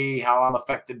disproportionately how I'm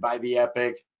affected by the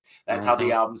epic. That's how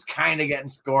the album's kind of getting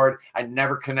scored. I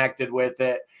never connected with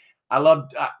it. I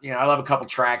love, I love a couple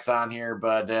tracks on here,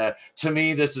 but to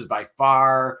me, this is by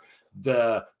far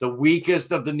the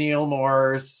weakest of the Neil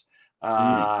Morris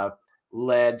led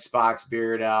Spock's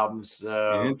Beard albums.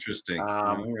 So interesting.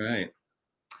 All right.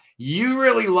 You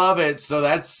really love it, so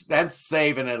that's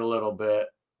saving it a little bit.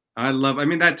 I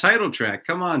mean, that title track,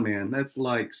 come on, man. That's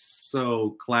like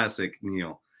so classic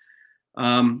Neil.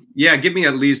 Yeah, give me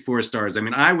at least 4 stars. I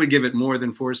mean, I would give it more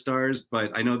than 4 stars,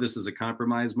 but I know this is a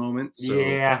compromise moment. So.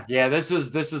 Yeah, this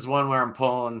is one where I'm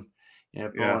pulling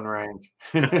range.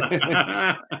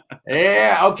 Yeah,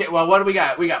 okay. Well, what do we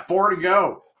got? We got 4 to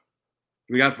go.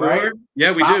 We got 4? Right?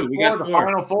 Yeah, we do. We got 4. The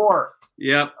final 4.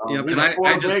 Yep. And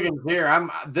I just here.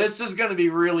 This is going to be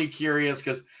really curious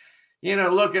because,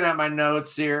 looking at my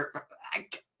notes here,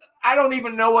 I don't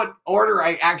even know what order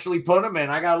I actually put them in.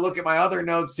 I got to look at my other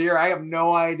notes here. I have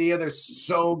no idea. They're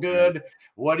so good.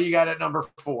 What do you got at number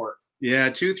 4? Yeah,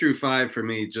 2 through 5 for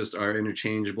me just are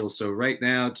interchangeable. So right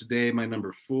now, today, my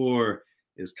number 4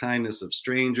 is Kindness of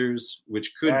Strangers,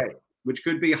 which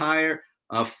could be higher.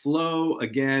 Flow,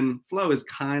 again, Flow is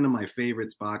kind of my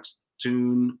favorite Spock's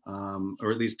tune,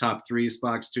 or at least top 3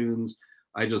 Spock's tunes.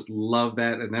 I just love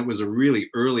that. And that was a really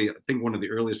early, I think one of the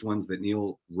earliest ones that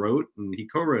Neil wrote, and he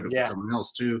co-wrote it with someone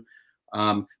else too.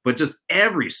 But just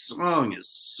every song is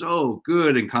so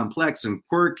good and complex and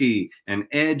quirky and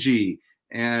edgy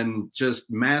and just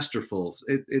masterful.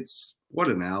 It's what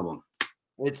an album.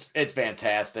 It's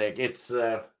fantastic. It's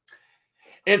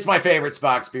my favorite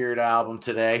Spock's Beard album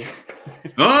today.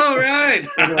 All right.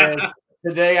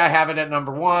 Today I have it at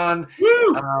number 1.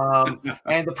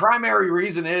 And the primary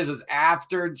reason is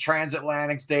after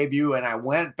Transatlantic's debut, and I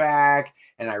went back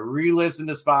and I re-listened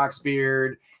to Spock's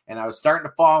Beard, and I was starting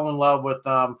to fall in love with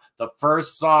them. The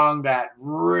first song that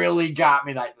really got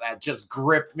me, that just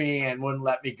gripped me and wouldn't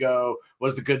let me go,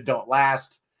 was The Good Don't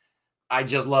Last. I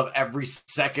just love every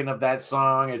second of that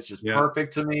song. It's just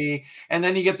perfect to me. And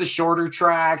then you get the shorter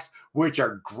tracks, which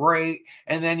are great.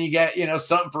 And then you get,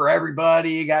 something for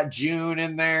everybody. You got June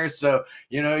in there. So,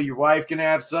 your wife can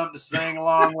have something to sing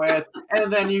along with.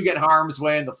 And then you get Harm's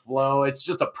Way and The Flow. It's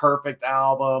just a perfect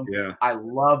album. Yeah. I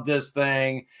love this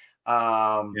thing.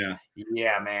 Man.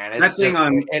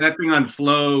 That thing on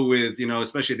Flow with,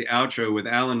 especially the outro with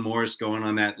Alan Morse going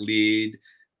on that lead,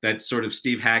 that sort of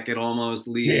Steve Hackett almost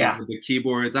lead with the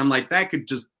keyboards. I'm like,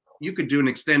 you could do an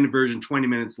extended version 20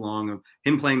 minutes long of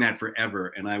him playing that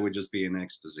forever, and I would just be in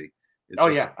ecstasy.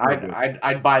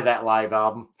 I'd buy that live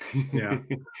album. Yeah.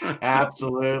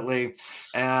 Absolutely.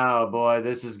 Oh boy,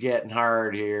 this is getting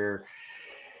hard here.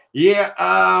 Yeah.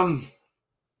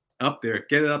 Up there.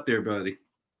 Get it up there, buddy.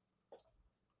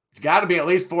 It's got to be at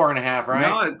least 4.5, right?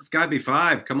 No, it's got to be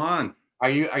 5. Come on.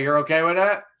 Are you okay with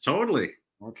that? Totally.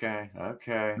 Okay.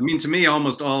 I mean, to me,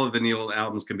 almost all of the Neil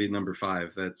albums can be number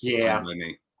 5. That's fine by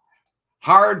me.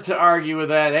 Hard to argue with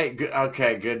that. Hey,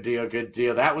 okay, good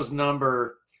deal. That was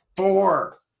number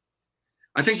 4.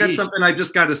 I think that's something I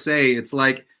just got to say. It's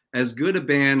like, as good a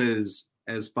band as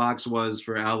Spock's was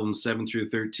for albums 7 through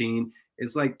 13,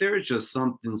 it's like there's just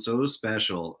something so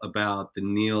special about the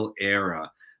Neil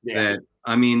era that,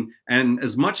 I mean, and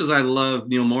as much as I love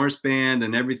Neil Morris Band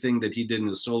and everything that he did in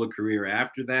his solo career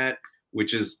after that,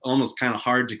 which is almost kind of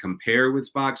hard to compare with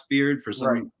Spock's Beard for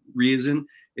some reason,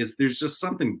 there's just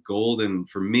something golden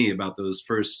for me about those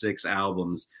first 6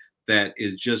 albums that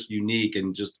is just unique,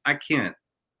 and just I can't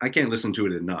listen to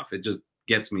it enough. It just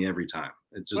gets me every time.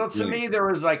 It just to me, there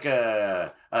was like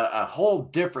a whole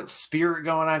different spirit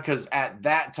going on, because at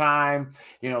that time,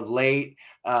 late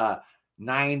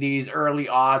 90s, early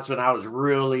aughts, when I was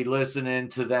really listening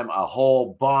to them a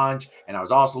whole bunch. And I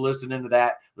was also listening to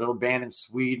that little band in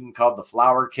Sweden called the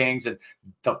Flower Kings. And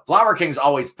the Flower Kings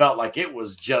always felt like it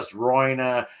was just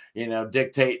Roina, you know,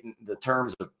 dictating the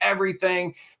terms of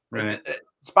everything. Right.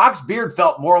 Spock's beard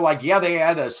felt more like, yeah, they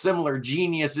had a similar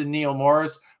genius in Neil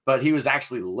Morris, but he was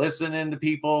actually listening to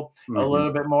people a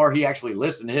little bit more. He actually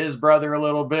listened to his brother a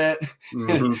little bit,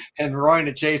 and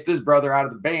Roina chased his brother out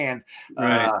of the band.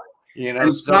 Right. You know,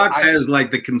 and so Spock has like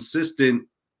the consistent,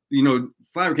 you know,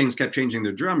 Flower Kings kept changing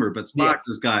their drummer, but Spock's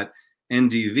has got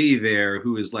NDV there,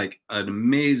 who is like an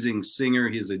amazing singer.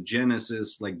 He's a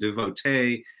Genesis like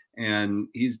devotee, and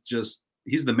he's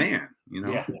the man, you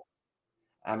know? Yeah.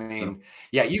 I mean,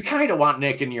 yeah, you kind of want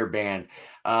Nick in your band.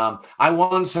 I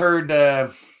once heard,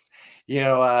 you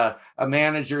know, a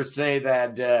manager say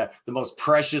that the most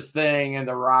precious thing in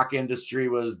the rock industry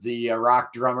was the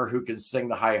rock drummer who can sing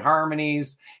the high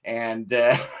harmonies. And,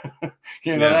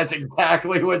 you know, that's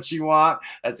exactly what you want.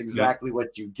 That's exactly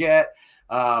what you get.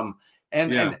 And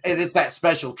it's that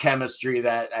special chemistry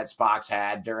that Spock's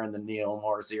had during the Neil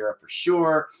Morris era for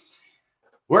sure.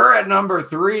 We're at number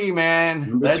 3, man.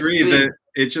 Number 3,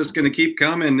 it's just going to keep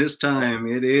coming this time.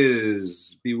 It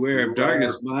is Beware of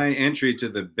Darkness, my entry to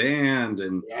the band.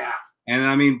 And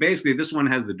I mean, basically this one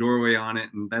has the doorway on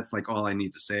it, and that's like all I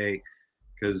need to say,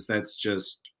 because that's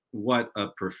just what a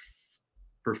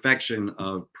perfection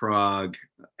of prog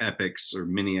epics or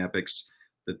mini epics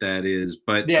that is.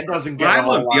 But it doesn't get I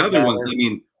love the other ones. I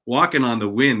mean, Walking on the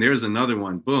Wind, there's another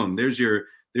one. Boom, there's your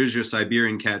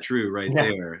Siberian Catrue right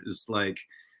there. It's like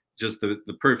just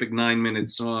the perfect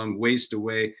 9-minute song, Waste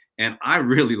Away. And I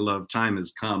really love Time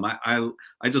Has Come.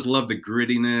 I just love the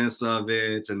grittiness of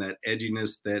it and that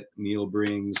edginess that Neil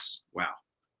brings. Wow.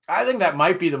 I think that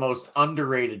might be the most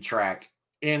underrated track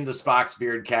in the Spock's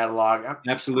Beard catalog.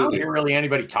 Absolutely. I don't hear really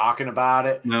anybody talking about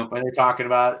it when they're talking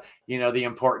about, you know, the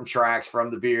important tracks from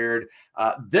the Beard.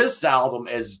 This album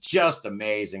is just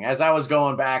amazing. As I was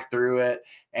going back through it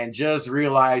and just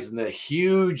realizing the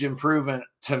huge improvement,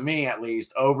 to me at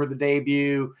least, over the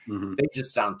debut, they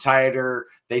just sound tighter.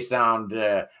 They sound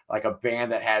like a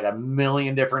band that had a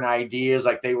million different ideas.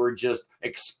 Like they were just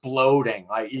exploding.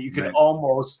 Like you could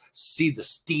almost see the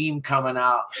steam coming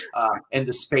out in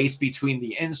the space between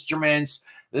the instruments.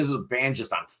 This is a band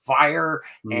just on fire.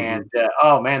 And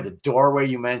oh man, the Doorway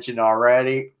you mentioned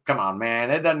already. Come on,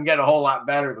 man. It doesn't get a whole lot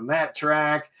better than that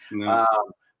track. No.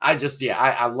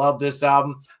 I love this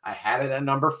album. I had it at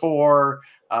number 4.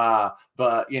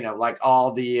 But you know, like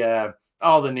all the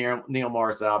Neil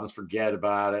Morris albums, forget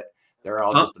about it. They're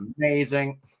all just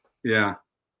amazing. Yeah.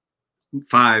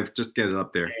 5, just get it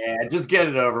up there. Yeah, just get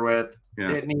it over with.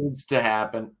 Yeah. It needs to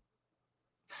happen.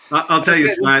 I'll tell you,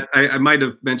 Scott, I might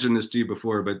have mentioned this to you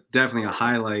before, but definitely a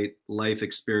highlight life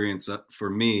experience for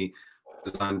me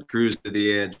was on Cruise to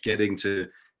the Edge, getting to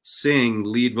sing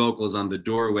lead vocals on The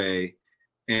Doorway.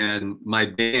 And my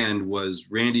band was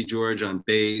Randy George on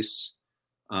bass,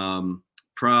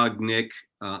 Prog Nick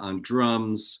on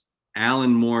drums,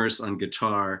 Alan Morse on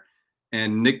guitar,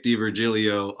 and Nick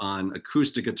DiVirgilio on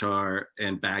acoustic guitar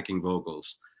and backing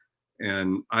vocals.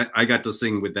 And I got to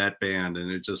sing with that band,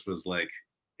 and it just was like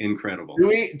incredible.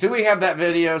 Do we have that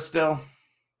video still?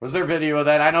 Was there video of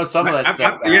that? I know some of that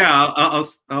stuff.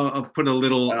 I'll put a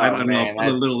little. I don't know. I'll put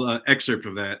a little excerpt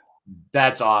of that.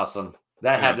 That's awesome.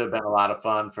 That had to have been a lot of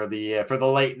fun for the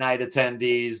late night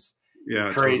attendees. Yeah,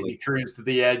 crazy Cruise to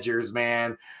the Edgers,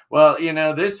 man. Well, you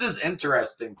know, this is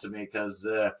interesting to me because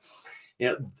you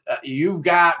know, you've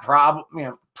got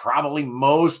probably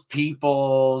most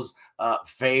people's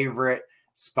favorite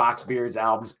Spock's Beards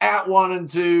albums at 1 and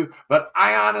 2, but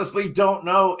I honestly don't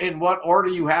know in what order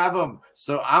you have them.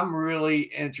 So I'm really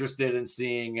interested in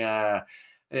seeing.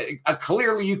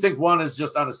 Clearly, you think 1 is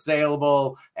just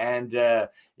unassailable, and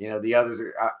you know the others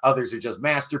are just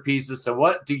masterpieces. So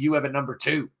what do you have at number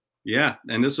 2? Yeah,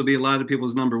 and this will be a lot of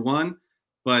people's number 1,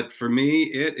 but for me,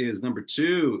 it is number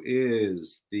 2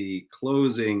 is the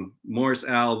closing Morse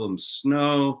album,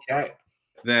 Snow. Okay.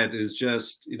 That is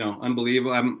just, you know,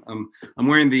 unbelievable. I'm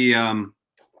wearing the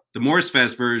Morse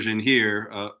Fest version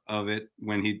here of it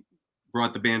when he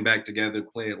brought the band back together to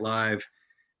play it live.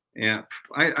 And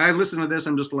I listen to this,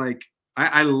 I'm just like,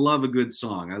 I love a good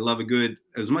song. I love a good,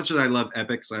 as much as I love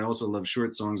epics, I also love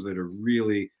short songs that are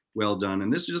really well done.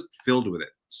 And this is just filled with it.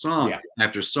 Song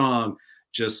after song,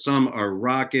 just some are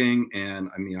rocking. And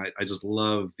I mean, I just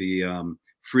love the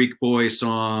Freak Boy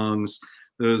songs.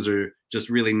 Those are just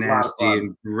really nasty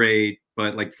and great.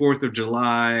 But like 4th of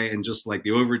July and just like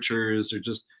the overtures are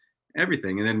just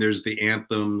everything. And then there's the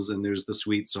anthems and there's the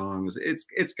sweet songs.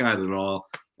 It's got it all.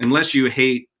 Unless you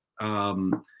hate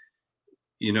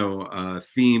you know,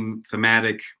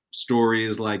 thematic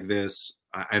stories like this,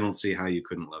 I don't see how you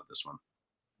couldn't love this one.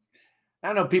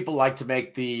 I know people like to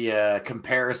make the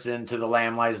comparison to The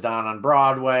Lamb Lies Down on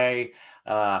Broadway,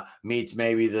 meets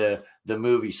maybe the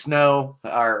movie Snow,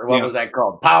 or what was that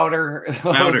called? Powder.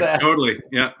 Powder, totally,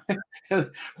 yeah.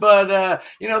 But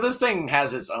you know, this thing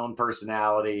has its own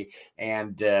personality,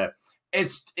 and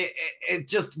it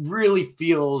just really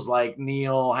feels like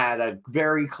Neil had a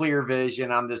very clear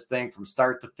vision on this thing from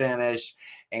start to finish.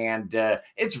 And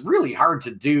it's really hard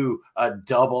to do a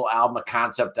double album, a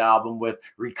concept album with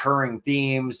recurring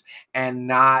themes and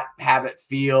not have it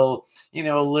feel, you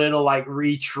know, a little like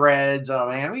retreads. Oh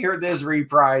man, we heard this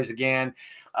reprise again.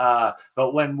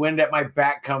 But when Wind at My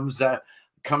Back comes up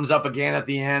again at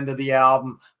the end of the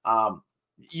album,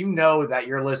 you know that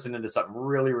you're listening to something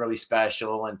really, really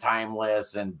special and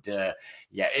timeless. And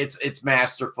yeah, it's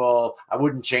masterful. I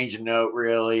wouldn't change a note,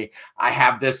 really. I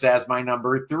have this as my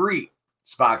number 3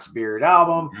 Spock's Beard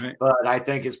album, right, but I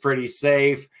think it's pretty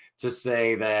safe to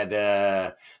say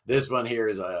that this one here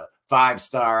is a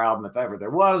 5-star album if ever there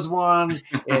was one.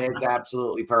 It's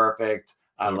absolutely perfect.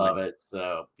 I love it.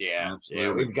 So yeah,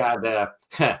 absolutely.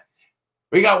 Yeah,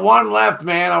 we got one left,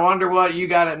 man. I wonder what you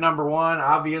got at number 1.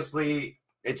 Obviously,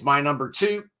 it's my number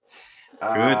 2.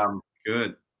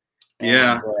 Good.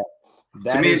 Yeah.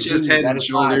 To me, it's just head and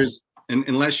shoulders. And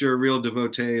unless you're a real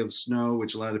devotee of Snow,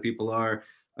 which a lot of people are,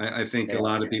 I think a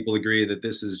lot of people agree that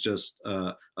this is just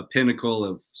a pinnacle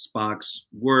of Spock's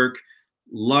work,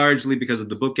 largely because of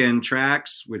the bookend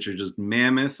tracks, which are just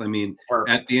mammoth. I mean,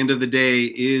 at the end of the day,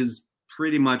 is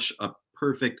pretty much a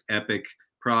perfect epic,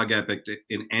 prog epic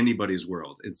in anybody's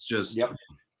world. It's just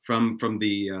from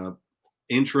the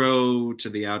intro to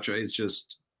the outro, it's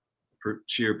just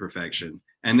sheer perfection.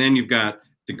 And then you've got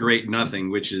The Great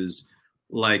Nothing, which is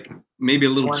like maybe a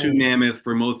little too mammoth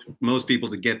for most people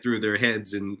to get through their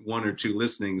heads in 1 or 2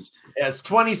 listenings. Yeah, it's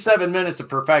 27 minutes of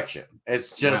perfection.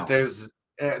 It's just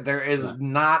there is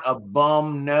not a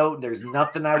bum note. There's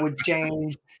nothing I would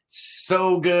change.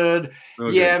 So good.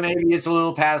 Yeah, maybe it's a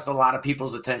little past a lot of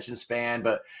people's attention span,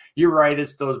 but you're right.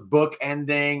 It's those book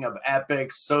ending of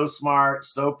epics. So smart,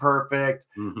 so perfect.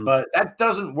 But that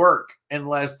doesn't work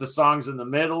unless the songs in the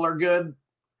middle are good.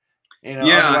 You know,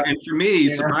 yeah, and for me,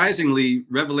 surprisingly,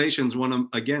 Revelation's one of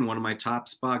my top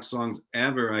Spock songs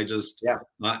ever. I just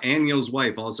Aniel's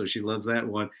wife also, she loves that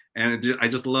one, and I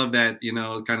just love that, you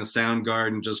know, kind of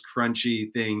Soundgarden, just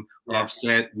crunchy thing,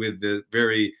 offset with the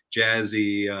very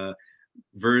jazzy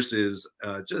verses.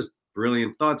 Just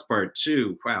brilliant. Thoughts Part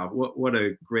 2. Wow, what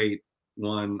a great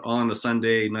one on a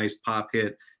Sunday, nice pop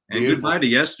hit. And Goodbye to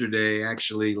Yesterday,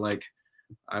 actually, like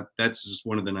that's just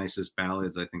one of the nicest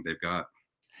ballads I think they've got.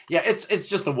 Yeah, it's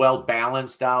just a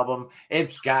well-balanced album.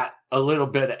 It's got a little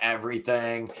bit of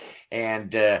everything.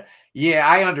 And yeah,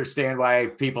 I understand why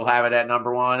people have it at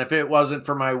number 1. If it wasn't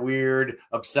for my weird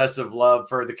obsessive love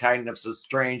for The Kindness of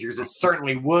Strangers, it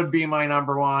certainly would be my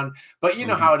number 1. But you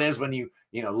know how it is when you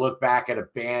look back at a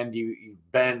band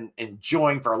you've been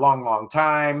enjoying for a long, long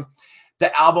time.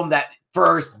 The album that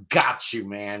first got you,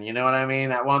 man. You know what I mean?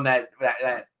 That one that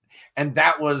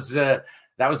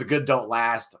was The Good Don't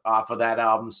Last off of that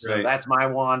album. So that's my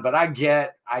 1. But I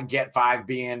get 5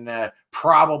 being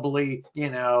probably, you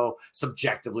know,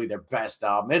 subjectively their best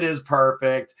album. It is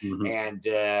perfect. And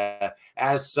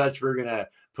as such, we're going to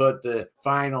put the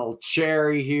final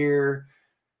cherry here.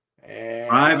 And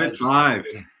 5 at 5.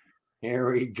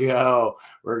 Here we go.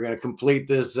 We're going to complete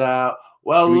this out.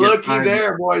 Well, looky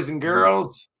there, boys and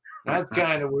girls. That's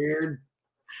kind of weird.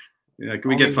 Yeah, can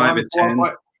we get 5 at 10?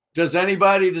 Does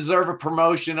anybody deserve a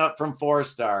promotion up from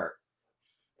 4-star?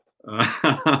 Well,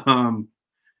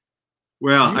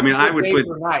 I mean, I would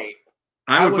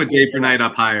put Day for Night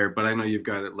up higher, but I know you've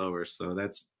got it lower, so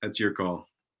that's your call.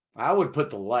 I would put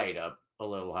The Light up a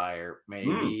little higher,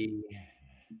 maybe.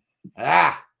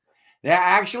 Yeah,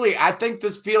 actually, I think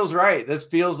this feels right. This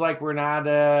feels like we're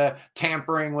not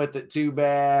tampering with it too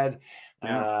bad.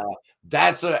 Yeah.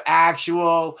 That's an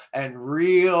actual and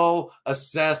real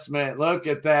assessment. Look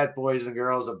at that, boys and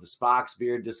girls, of the Spock's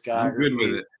Beard discography. I'm good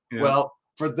with it. Yeah. Well,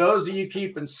 for those of you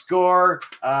keeping score,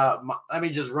 let me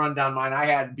just run down mine. I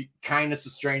had Kindness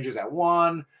of Strangers at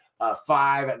 1,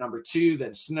 5 at number 2,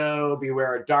 then Snow,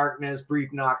 Beware of Darkness,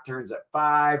 Brief Nocturnes at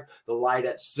 5, The Light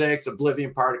at 6,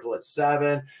 Oblivion Particle at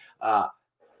 7,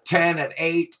 10 at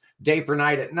 8, Day for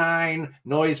Night at 9,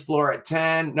 Noise Floor at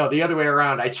 10. No, the other way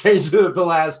around. I changed it at the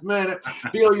last minute.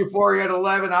 Feel Euphoria at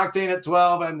 11, Octane at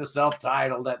 12, and the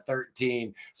self-titled at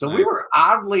 13. So we were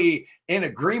oddly in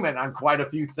agreement on quite a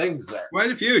few things there.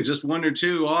 Quite a few, just 1 or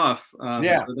 2 off.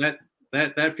 So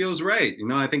that feels right. You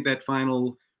know, I think that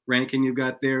final ranking you've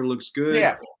got there looks good.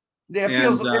 Yeah. Yeah,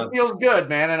 it feels good,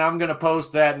 man, and I'm gonna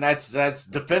post that, and that's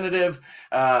definitive.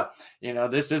 You know,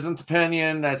 this isn't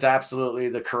opinion. That's absolutely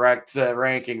the correct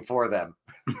ranking for them.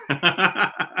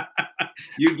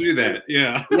 You do that,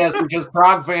 yeah. Yes, because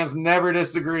Prog fans never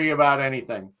disagree about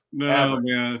anything. No, ever.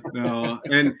 man, no.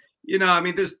 And you know, I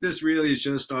mean, this really is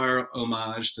just our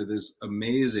homage to this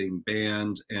amazing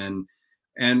band, and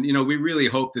you know, we really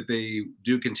hope that they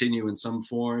do continue in some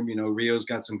form. You know, Rio's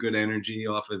got some good energy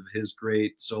off of his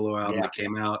great solo album that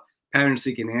came out. Pattern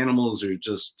Seeking Animals are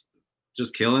just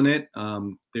killing it.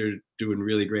 They're doing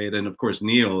really great, and of course,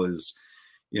 Neil is,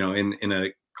 you know, in a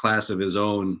class of his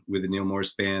own with the Neil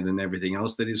Morse band and everything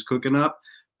else that he's cooking up.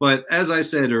 But as I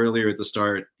said earlier at the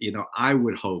start, you know, I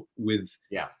would hope with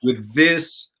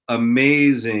this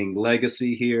amazing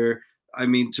legacy here, I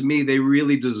mean, to me, they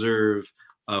really deserve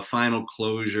a final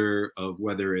closure of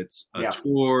whether it's a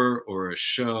tour or a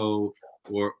show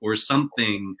or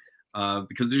something,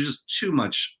 because there's just too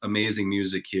much amazing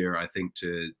music here, I think,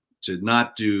 to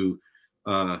not do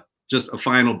just a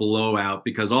final blowout,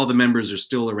 because all the members are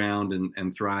still around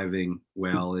and thriving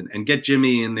well, and get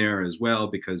Jimmy in there as well,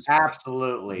 because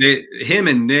absolutely him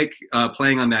and Nick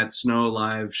playing on that Snow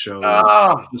live show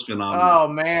is phenomenal. Oh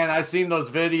man, I've seen those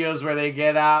videos where they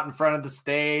get out in front of the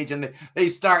stage and they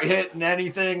start hitting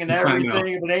anything and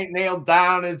everything. If it ain't nailed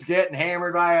down, it's getting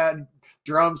hammered by a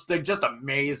drumstick. Just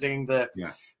amazing. The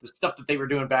stuff that they were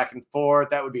doing back and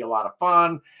forth. That would be a lot of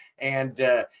fun. And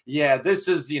yeah, this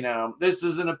is, you know, this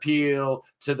is an appeal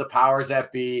to the powers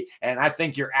that be. And I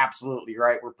think you're absolutely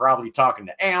right. We're probably talking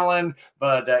to Alan,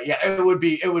 but yeah, it would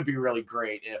be really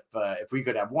great if we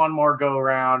could have one more go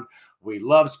around. We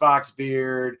love Spock's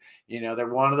Beard. You know,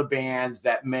 they're one of the bands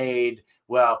that made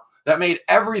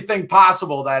everything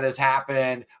possible that has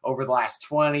happened over the last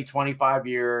 20, 25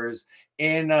 years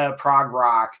in prog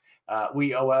rock.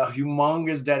 We owe a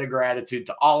humongous debt of gratitude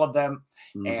to all of them.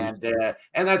 And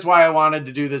that's why I wanted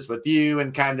to do this with you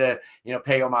and kind of, you know,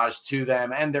 pay homage to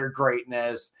them and their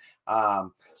greatness.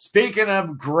 Speaking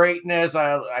of greatness,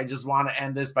 I just want to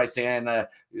end this by saying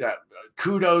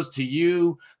kudos to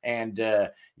you. And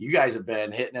you guys have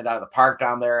been hitting it out of the park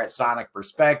down there at Sonic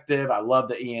Perspective. I love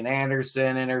the Ian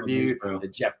Anderson interview, the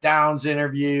Jeff Downs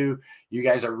interview. You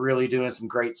guys are really doing some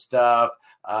great stuff.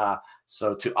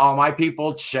 So to all my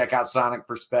people, check out Sonic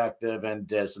Perspective and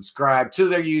subscribe to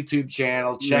their YouTube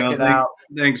channel. Check it out.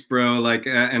 Thanks, bro. Like,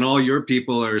 and all your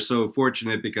people are so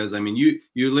fortunate, because I mean,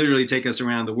 you literally take us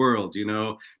around the world, you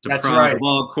know, to Prague, of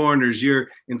all corners. Your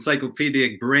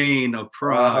encyclopedic brain of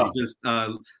Prague just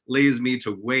lays me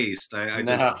to waste. I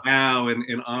just bow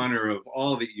in honor of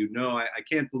all that you know. I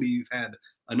can't believe you've had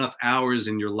enough hours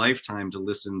in your lifetime to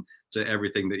listen to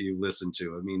everything that you listen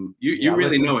to. I mean, you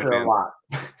really know it, man. A lot.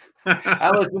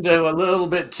 I listen to a little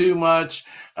bit too much.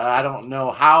 I don't know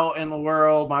how in the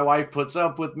world my wife puts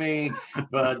up with me,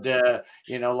 but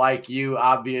you know, like you,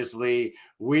 obviously,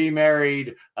 we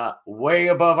married way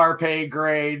above our pay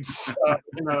grades. So,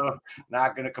 you know,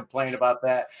 not going to complain about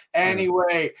that.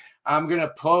 Anyway, I'm going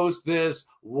to post this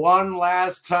one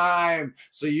last time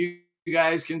so you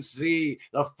guys can see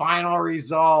the final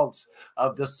results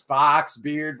of the Spock's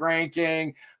Beard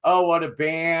ranking. Oh, what a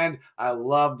band. I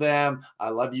love them. I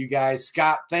love you guys.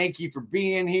 Scott, thank you for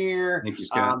being here. Thank you,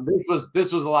 Scott.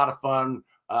 This was a lot of fun.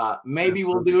 Maybe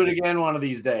we'll do it again one of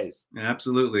these days.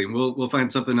 Absolutely. We'll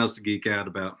find something else to geek out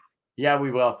about. Yeah, we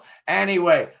will.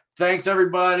 Anyway, thanks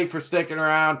everybody for sticking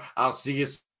around. I'll see you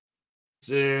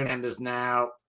soon. And this now.